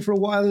sedentary for a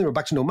while, and they were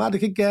back to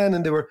nomadic again,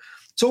 and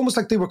it's almost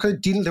like they were kind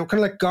of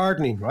like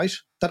gardening, right?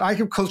 That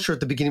agriculture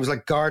at the beginning was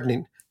like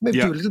gardening. Maybe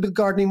do a little bit of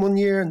gardening one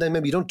year, and then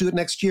maybe you don't do it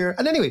next year.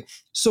 And anyway,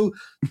 so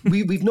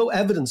we've no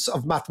evidence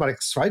of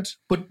mathematics, right?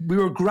 But we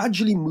were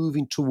gradually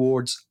moving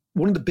towards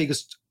one of the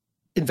biggest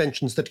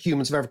inventions that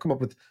humans have ever come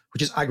up with,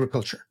 which is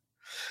agriculture.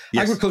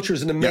 Yes. Agriculture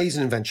is an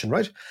amazing invention,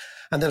 right?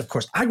 And then, of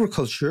course,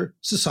 agriculture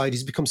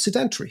societies become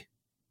sedentary.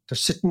 They're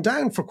sitting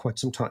down for quite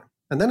some time.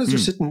 And then as they're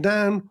sitting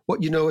down,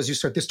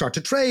 they start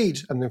to trade.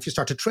 And if you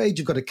start to trade,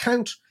 you've got to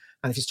count.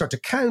 And if you start to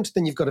count,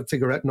 then you've got to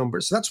figure out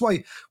numbers. So that's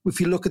why if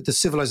you look at the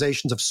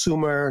civilizations of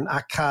Sumer and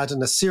Akkad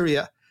and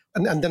Assyria,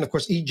 and then, of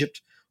course,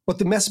 Egypt, what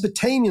the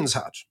Mesopotamians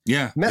had.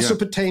 Yeah.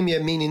 Mesopotamia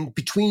meaning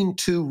between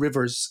two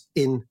rivers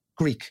in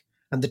Greek.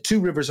 And the two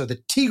rivers are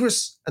the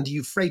Tigris and the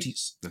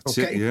Euphrates. That's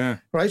it, yeah.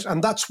 Right?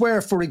 And that's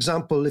where, for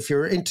example, if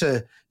you're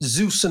into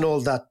Zeus and all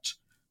that,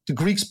 the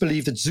Greeks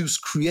believe that Zeus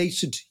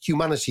created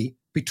humanity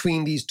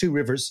between these two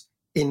rivers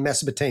in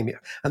Mesopotamia.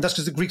 And that's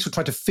because the Greeks were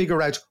trying to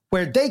figure out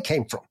where they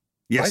came from.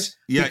 Yes. Right?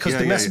 Yeah, because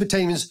the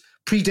Mesopotamians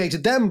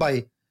predated them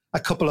by a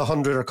couple of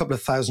hundred or a couple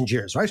of thousand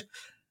years, right?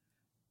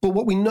 But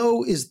what we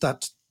know is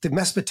that the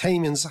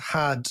Mesopotamians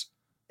had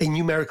a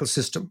numerical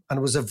system, and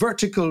it was a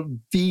vertical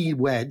V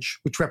wedge,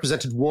 which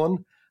represented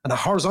 1, and a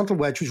horizontal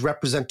wedge, which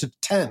represented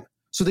 10.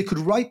 So they could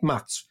write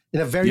maths in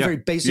a very, very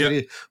basic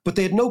way, but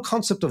they had no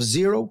concept of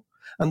zero,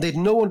 and they had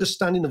no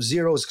understanding of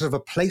zero as kind of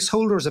a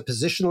placeholder, as a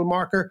positional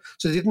marker.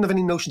 So they didn't have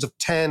any notions of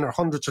 10 or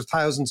hundreds or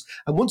thousands.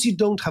 And once you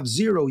don't have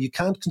zero, you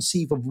can't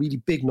conceive of really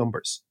big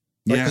numbers.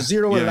 Right? Because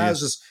zero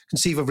allows us to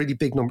conceive of really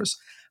big numbers.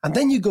 And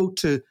then you go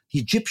to the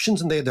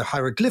Egyptians, and they had their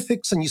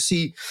hieroglyphics, and you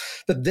see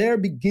that they're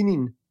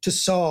beginning to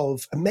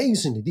solve,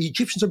 amazingly, the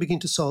Egyptians are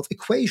beginning to solve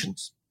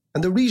equations.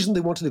 And the reason they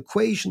wanted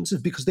equations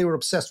is because they were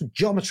obsessed with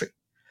geometry.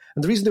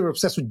 And the reason they were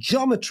obsessed with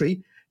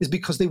geometry is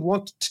because they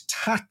wanted to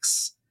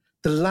tax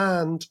the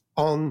land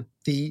on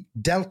the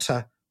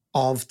delta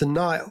of the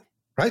Nile,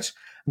 right?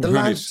 And the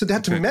land, so they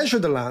had to measure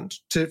the land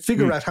to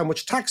figure out how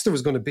much tax there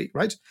was going to be,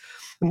 right?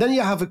 And then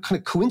you have a kind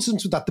of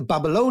coincidence with that, the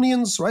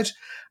Babylonians, right?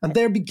 And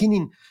they're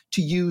beginning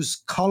to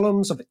use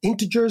columns of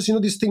integers,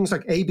 these things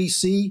like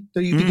ABC.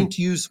 They're beginning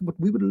to use what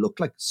we would look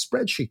like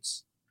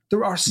spreadsheets.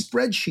 There are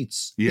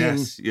spreadsheets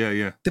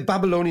in the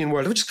Babylonian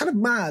world, which is kind of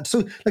mad.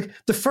 So like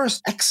the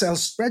first Excel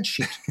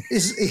spreadsheet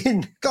is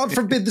in, God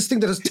forbid, this thing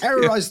that has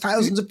terrorized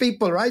thousands of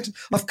people, right?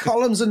 Of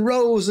columns and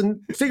rows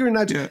and figuring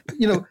out,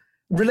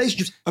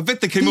 relationships. I bet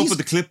they came up with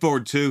the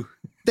clipboard too.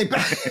 They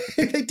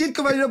did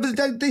come out,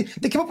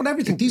 they came up with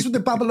everything. These were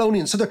the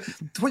Babylonians. So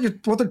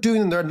what they're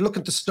doing, they're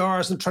looking at the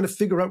stars and trying to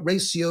figure out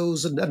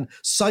ratios and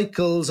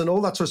cycles and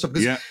all that sort of stuff.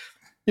 Because,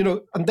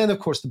 and then, of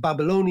course, the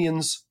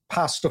Babylonians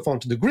passed stuff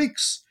on to the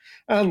Greeks,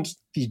 and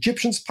the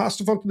Egyptians passed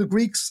stuff on to the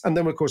Greeks. And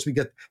then, of course, we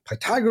get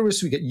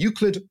Pythagoras, we get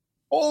Euclid.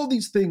 All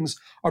these things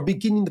are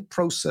beginning the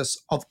process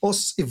of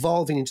us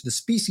evolving into the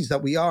species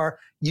that we are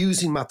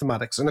using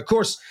mathematics. And of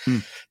course,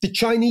 the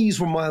Chinese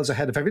were miles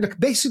ahead of everything. Look,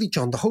 basically,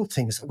 John, the whole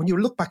thing is that when you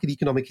look back at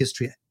economic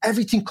history,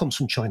 everything comes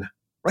from China.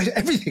 right?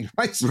 Everything,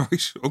 right?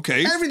 Right,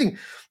 okay. Everything.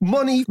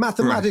 Money,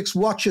 mathematics,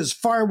 watches,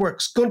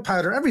 fireworks,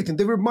 gunpowder, everything.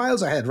 They were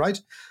miles ahead, right?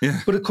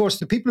 Yeah. But of course,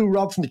 the people who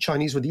robbed from the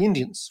Chinese were the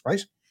Indians,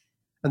 right?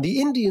 And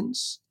the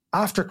Indians,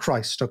 after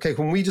Christ, okay,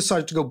 when we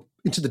decided to go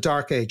into the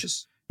Dark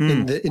Ages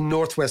in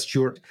Northwest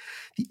Europe,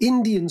 the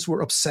Indians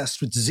were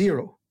obsessed with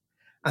zero.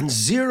 And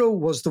zero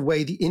was the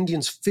way the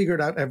Indians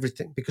figured out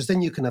everything, because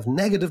then you can have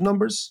negative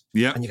numbers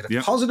and you can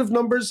have positive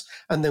numbers.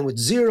 And then with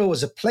zero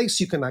as a place,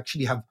 you can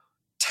actually have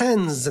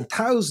tens and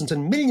thousands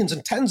and millions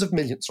and tens of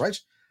millions, right?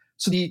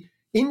 So the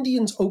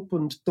Indians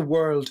opened the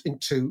world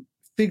into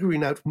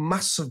figuring out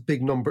massive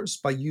big numbers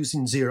by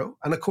using zero.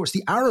 And of course,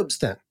 the Arabs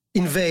then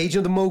invade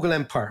the Mughal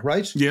Empire,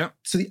 right? Yeah.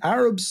 So the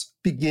Arabs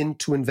begin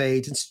to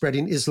invade and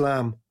spreading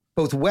Islam,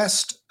 both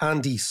west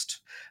and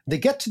east. They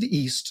get to the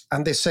east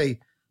and they say,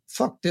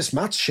 fuck this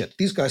maths shit.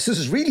 These guys, this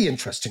is really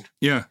interesting.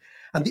 Yeah.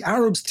 And the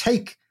Arabs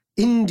take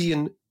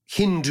Indian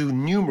Hindu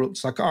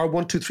numerals, like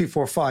R1, 2, 3,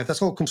 4, 5.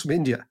 That's all comes from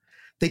India.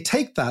 They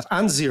take that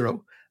and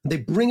zero, and they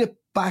bring it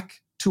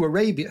back to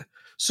Arabia.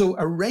 So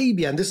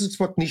Arabia, and this is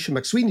what Nisha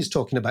McSweeney is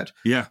talking about.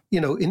 Yeah.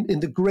 In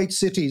the great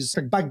cities,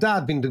 like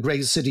Baghdad being the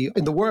greatest city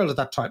in the world at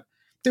that time,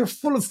 they're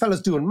full of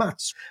fellas doing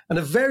maths. And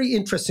a very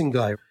interesting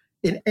guy,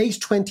 in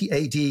 820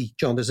 AD,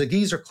 John, there's a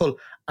geezer called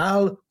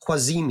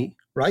Al-Khwarizmi,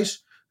 right?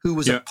 Who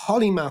was a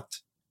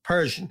polymath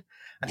Persian.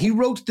 And he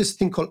wrote this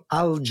thing called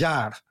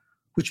Al-Jar,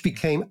 which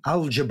became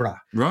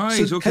algebra.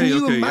 Right, so okay. Can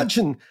you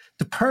imagine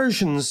the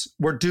Persians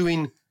were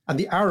doing, and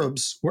the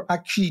Arabs were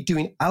actually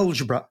doing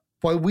algebra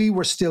while we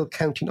were still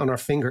counting on our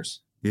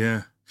fingers?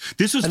 Yeah.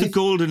 This was the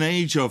golden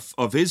age of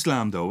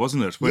Islam, though,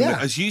 wasn't it? When,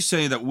 as you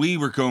say, that we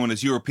were going,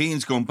 as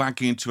Europeans, going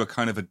back into a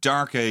kind of a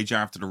dark age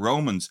after the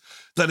Romans,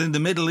 that in the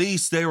Middle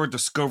East, they were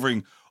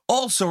discovering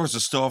all sorts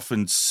of stuff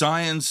in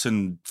science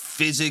and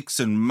physics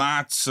and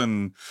maths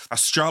and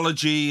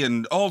astrology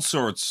and all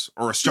sorts,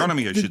 or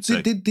astronomy, I should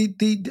say.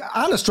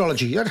 And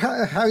astrology.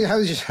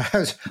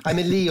 I'm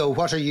a Leo.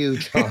 What are you,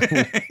 John?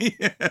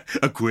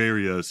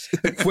 Aquarius.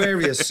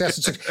 Aquarius.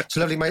 Yes, it's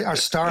lovely. Our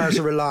stars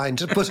are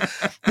aligned.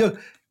 But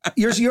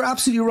you're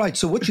absolutely right.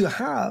 So what you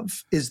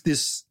have is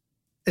this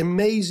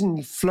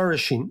amazing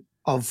flourishing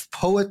of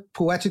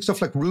poetic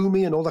stuff like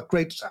Rumi and all that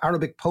great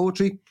Arabic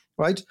poetry,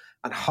 right?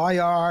 And high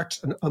art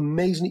and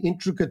amazingly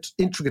intricate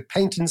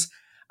paintings,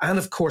 and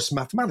of course,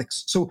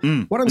 mathematics. So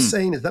what I'm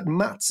saying is that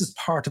maths is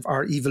part of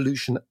our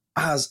evolution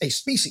as a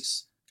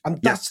species.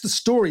 And that's the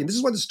story. And this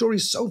is why the story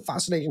is so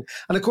fascinating.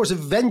 And of course,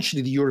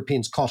 eventually the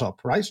Europeans caught up,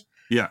 right?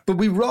 Yeah. But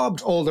we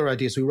robbed all their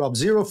ideas. We robbed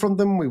zero from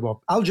them. We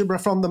robbed algebra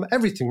from them,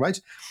 everything,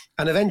 right?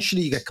 And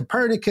eventually you get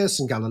Copernicus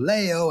and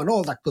Galileo and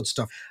all that good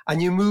stuff.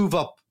 And you move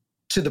up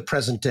to the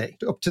present day,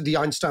 up to the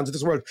Einsteins of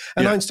this world.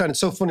 And Einstein, it's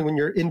so funny when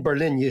you're in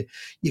Berlin,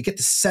 you get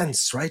the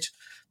sense, right,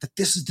 that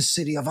this is the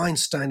city of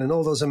Einstein and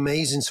all those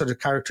amazing sort of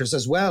characters,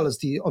 as well as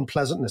the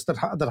unpleasantness that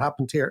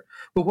happened here.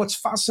 But what's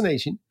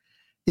fascinating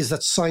is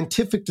that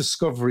scientific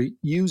discovery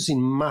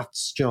using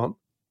maths, John,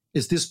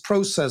 is this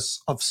process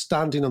of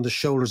standing on the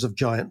shoulders of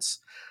giants,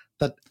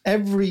 that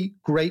every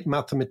great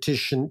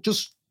mathematician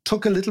just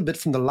took a little bit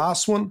from the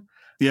last one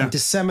and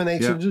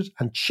disseminated it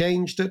and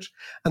changed it.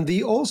 And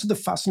also the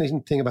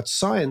fascinating thing about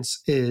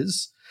science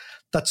is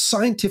that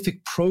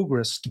scientific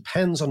progress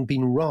depends on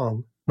being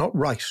wrong, not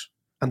right.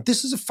 And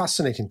this is a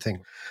fascinating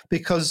thing,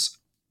 because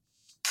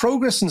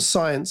progress in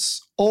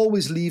science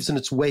always leaves in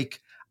its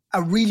wake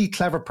a really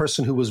clever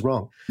person who was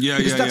wrong.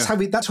 Because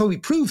that's how we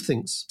prove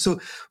things.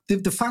 So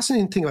the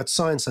fascinating thing about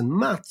science and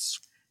maths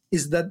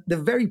is that the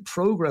very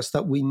progress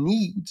that we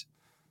need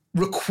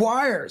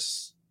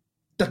requires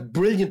that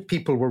brilliant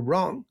people were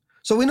wrong.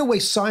 So in a way,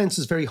 science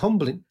is very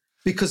humbling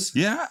because...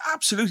 Yeah,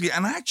 absolutely.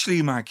 And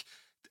actually, Mac,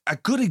 a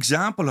good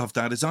example of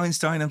that is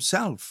Einstein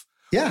himself.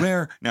 Yeah.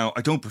 Where, now,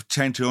 I don't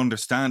pretend to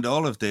understand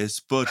all of this,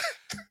 but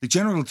the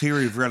general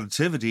theory of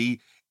relativity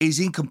is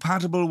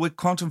incompatible with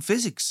quantum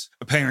physics,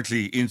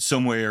 apparently in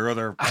some way or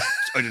other.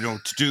 I don't know,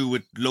 to do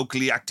with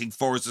locally acting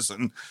forces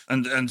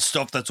and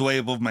stuff that's way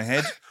above my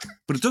head.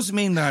 But it doesn't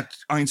mean that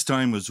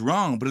Einstein was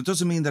wrong, but it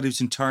doesn't mean that he was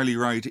entirely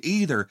right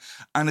either.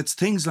 And it's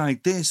things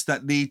like this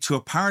that lead to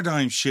a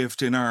paradigm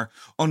shift in our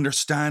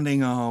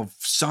understanding of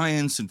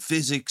science and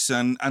physics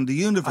and the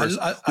universe,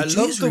 which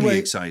is really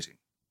exciting.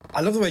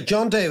 I love the way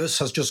John Davis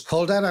has just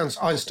called out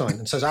Einstein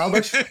and says,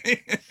 Albert,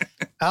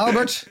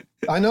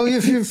 I know you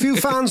have a few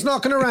fans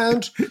knocking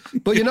around,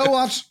 but you know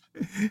what?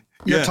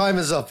 Your time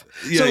is up.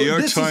 Yeah, so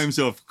your time's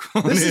up.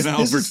 Come on in,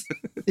 Albert.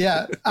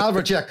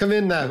 Albert, come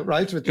in now,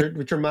 right? With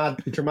your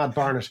mad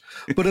Barnett.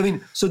 But I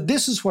mean, so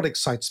this is what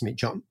excites me,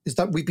 John, is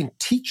that we've been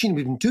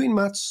doing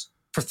maths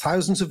for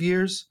thousands of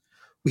years.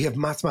 We have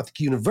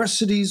mathematical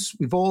universities.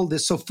 We've all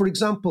this. So for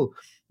example,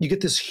 you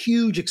get this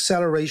huge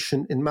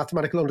acceleration in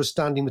mathematical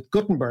understanding with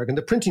Gutenberg and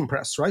the printing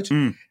press, right?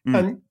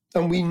 And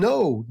we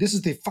know, this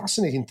is the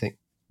fascinating thing,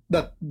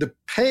 that the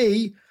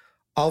pay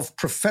of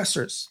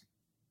professors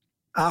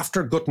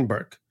after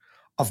Gutenberg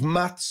of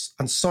maths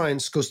and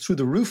science goes through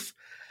the roof,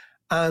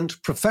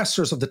 and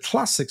professors of the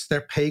classics,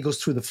 their pay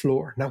goes through the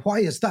floor. Now, why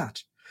is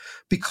that?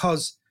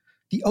 Because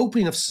the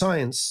opening of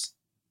science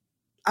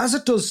as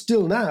it does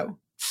still now,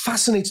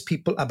 fascinates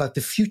people about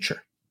the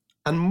future.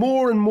 And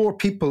more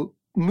people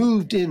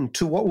moved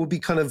into what would be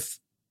kind of,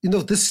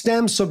 the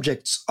STEM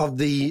subjects of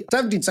the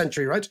 17th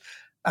century, right?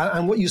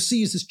 And what you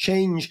see is this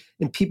change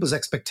in people's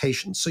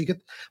expectations. So you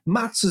get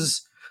maths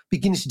is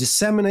beginning to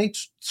disseminate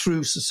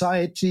through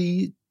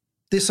society.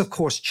 This, of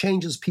course,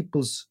 changes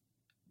people's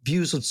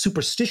views of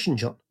superstition,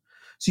 John.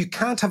 So you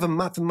can't have a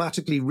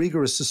mathematically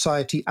rigorous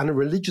society and a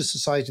religious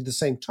society at the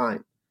same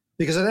time.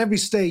 Because at every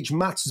stage,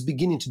 maths is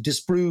beginning to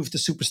disprove the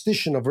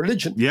superstition of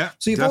religion. Yeah.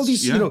 So you have all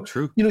these,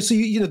 true. So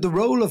the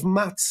role of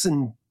maths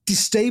in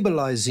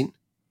destabilizing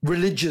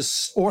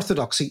religious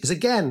orthodoxy is,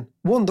 again,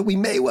 one that we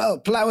may well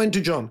plow into,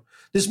 John.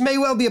 This may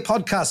well be a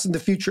podcast in the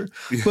future.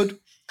 Yeah. But,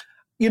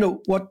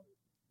 what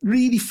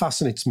really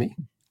fascinates me,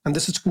 and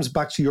this comes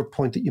back to your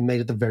point that you made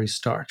at the very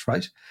start,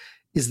 right,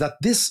 is that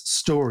this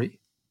story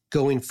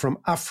going from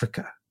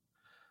Africa,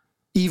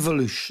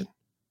 evolution,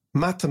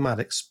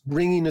 mathematics,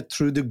 bringing it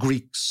through the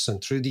Greeks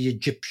and through the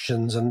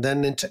Egyptians and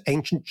then into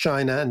ancient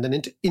China and then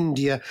into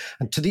India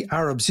and to the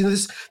Arabs.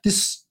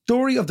 This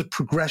story of the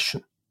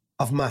progression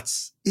of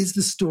maths is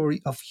the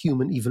story of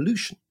human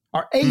evolution,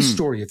 or a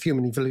story of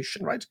human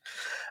evolution, right?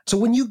 So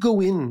when you go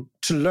in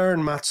to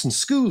learn maths in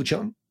school,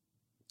 John,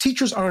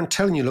 teachers aren't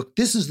telling you, look,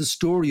 this is the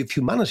story of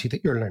humanity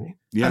that you're learning.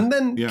 Yeah, and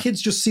then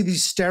kids just see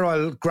these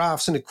sterile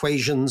graphs and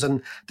equations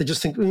and they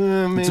just think,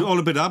 it's all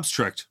a bit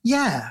abstract.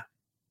 Yeah.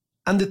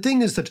 And the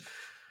thing is that,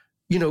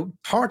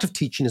 part of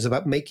teaching is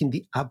about making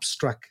the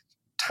abstract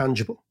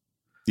tangible.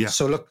 Yeah.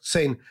 So look,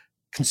 saying,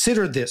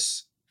 consider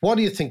this. What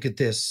do you think of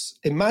this?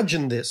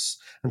 Imagine this.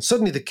 And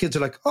suddenly the kids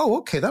are like, oh,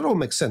 okay, that all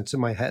makes sense in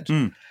my head.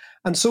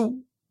 And so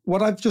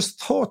what I've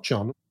just thought,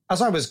 John,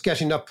 as I was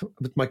getting up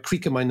with my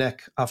creak in my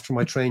neck after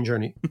my train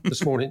journey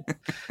this morning,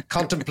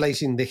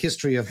 contemplating the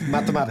history of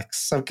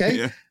mathematics, okay?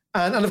 Yeah.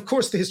 And of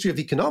course, the history of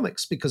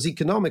economics, because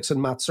economics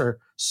and maths are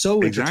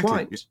so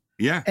intertwined.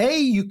 Yeah.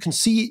 You can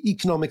see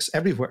economics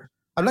everywhere.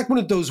 I'm like one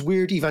of those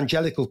weird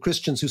evangelical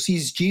Christians who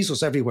sees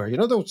Jesus everywhere. You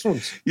know those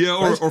ones?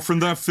 Yeah, or from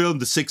that film,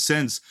 The Sixth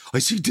Sense, I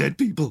see dead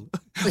people.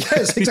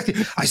 Yes,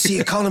 exactly. I see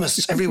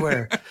economists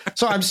everywhere.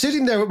 So I'm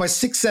sitting there with my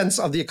sixth sense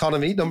of the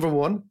economy, number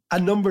one.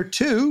 And number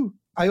two,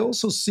 I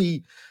also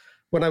see,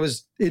 when I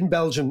was in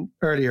Belgium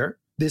earlier,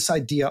 this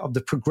idea of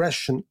the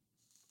progression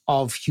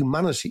of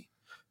humanity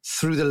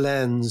through the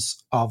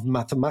lens of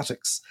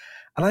mathematics.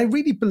 And I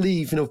really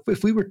believe,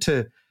 if we were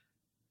to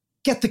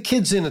get the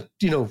kids in at,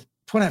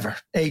 whatever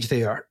age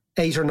they are,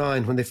 8 or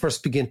 9, when they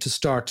first begin to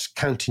start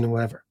counting and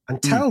whatever,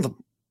 and tell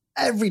them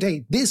every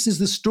day, this is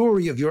the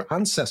story of your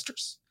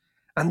ancestors.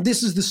 And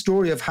this is the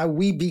story of how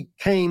we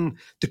became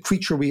the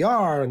creature we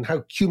are and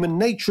how human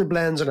nature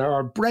blends and how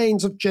our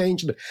brains have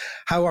changed and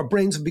how our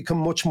brains have become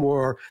much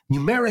more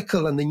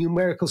numerical and the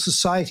numerical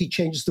society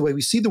changes the way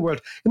we see the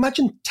world.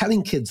 Imagine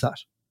telling kids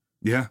that.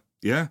 Yeah,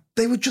 yeah.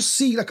 They would just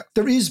see,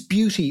 there is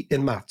beauty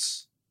in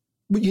maths,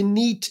 but you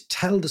need to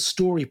tell the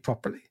story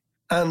properly.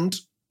 And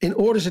in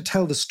order to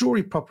tell the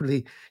story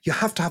properly, you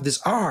have to have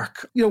this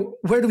arc.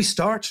 Where do we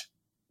start?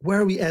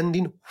 Where are we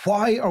ending?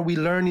 Why are we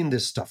learning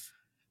this stuff?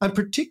 And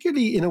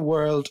particularly in a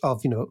world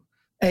of,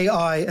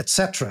 AI,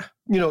 etc.,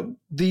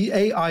 the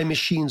AI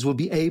machines will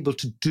be able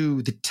to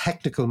do the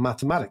technical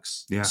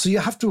mathematics. Yeah. So you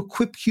have to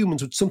equip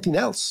humans with something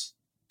else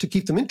to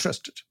keep them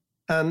interested.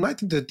 And I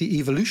think that the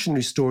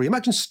evolutionary story,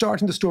 imagine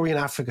starting the story in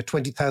Africa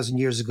 20,000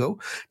 years ago,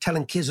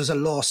 telling kids there's a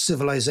lost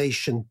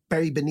civilization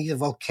buried beneath a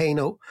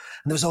volcano,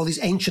 and there was all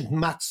these ancient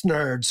maths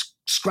nerds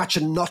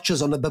scratching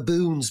notches on a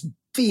baboon's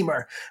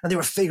femur, and they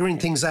were figuring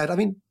things out. I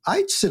mean,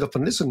 I'd sit up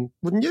and listen,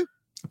 wouldn't you?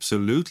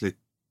 Absolutely.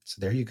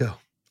 So there you go.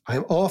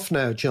 I'm off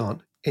now,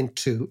 John,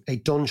 into a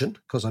dungeon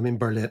because I'm in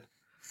Berlin.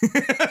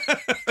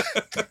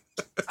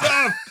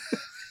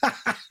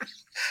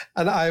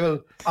 And I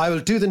will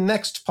do the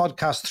next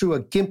podcast through a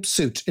GIMP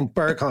suit in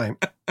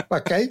Bergheim.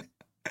 Okay?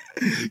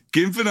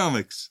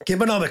 Gimponomics.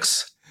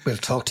 Gimponomics. We'll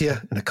talk to you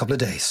in a couple of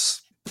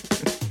days.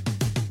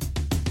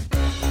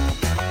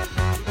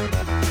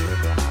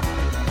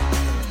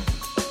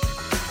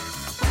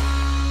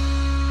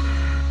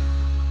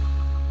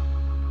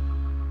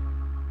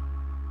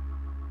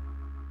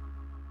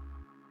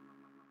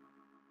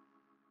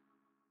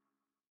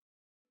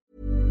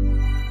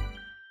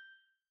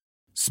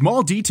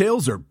 Small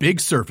details are big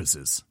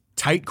surfaces.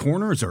 Tight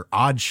corners are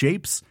odd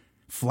shapes.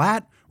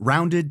 Flat,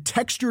 rounded,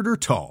 textured, or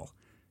tall.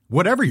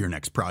 Whatever your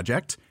next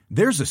project,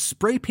 there's a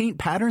spray paint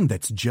pattern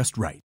that's just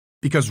right.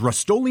 Because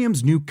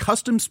Rust-Oleum's new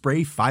Custom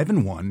Spray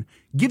 5-in-1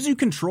 gives you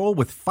control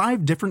with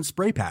 5 different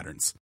spray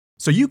patterns.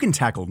 So you can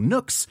tackle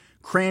nooks,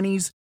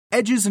 crannies,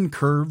 edges, and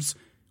curves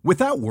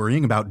without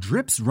worrying about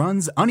drips,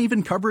 runs,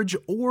 uneven coverage,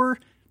 or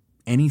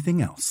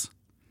anything else.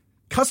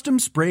 Custom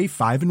Spray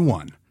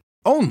 5-in-1.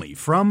 Only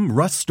from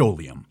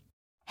Rust-Oleum.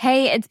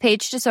 Hey, it's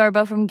Paige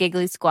DeSorbo from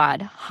Giggly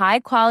Squad.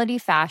 High quality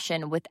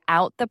fashion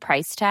without the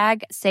price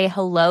tag. Say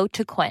hello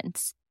to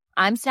Quince.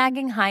 I'm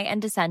snagging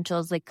high-end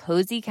essentials like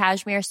cozy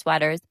cashmere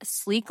sweaters,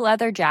 sleek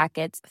leather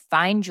jackets,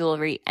 fine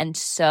jewelry, and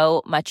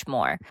so much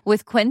more.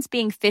 With Quince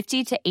being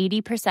 50 to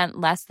 80%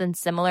 less than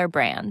similar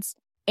brands.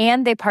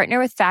 And they partner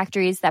with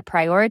factories that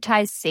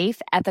prioritize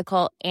safe,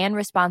 ethical, and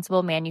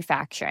responsible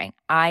manufacturing.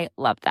 I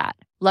love that.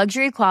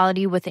 Luxury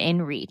quality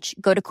within reach.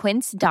 Go to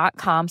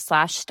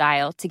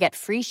quince.com/style to get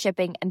free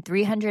shipping and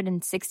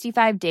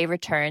 365-day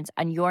returns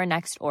on your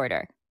next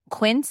order.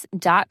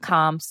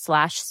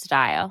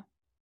 Quince.com/style.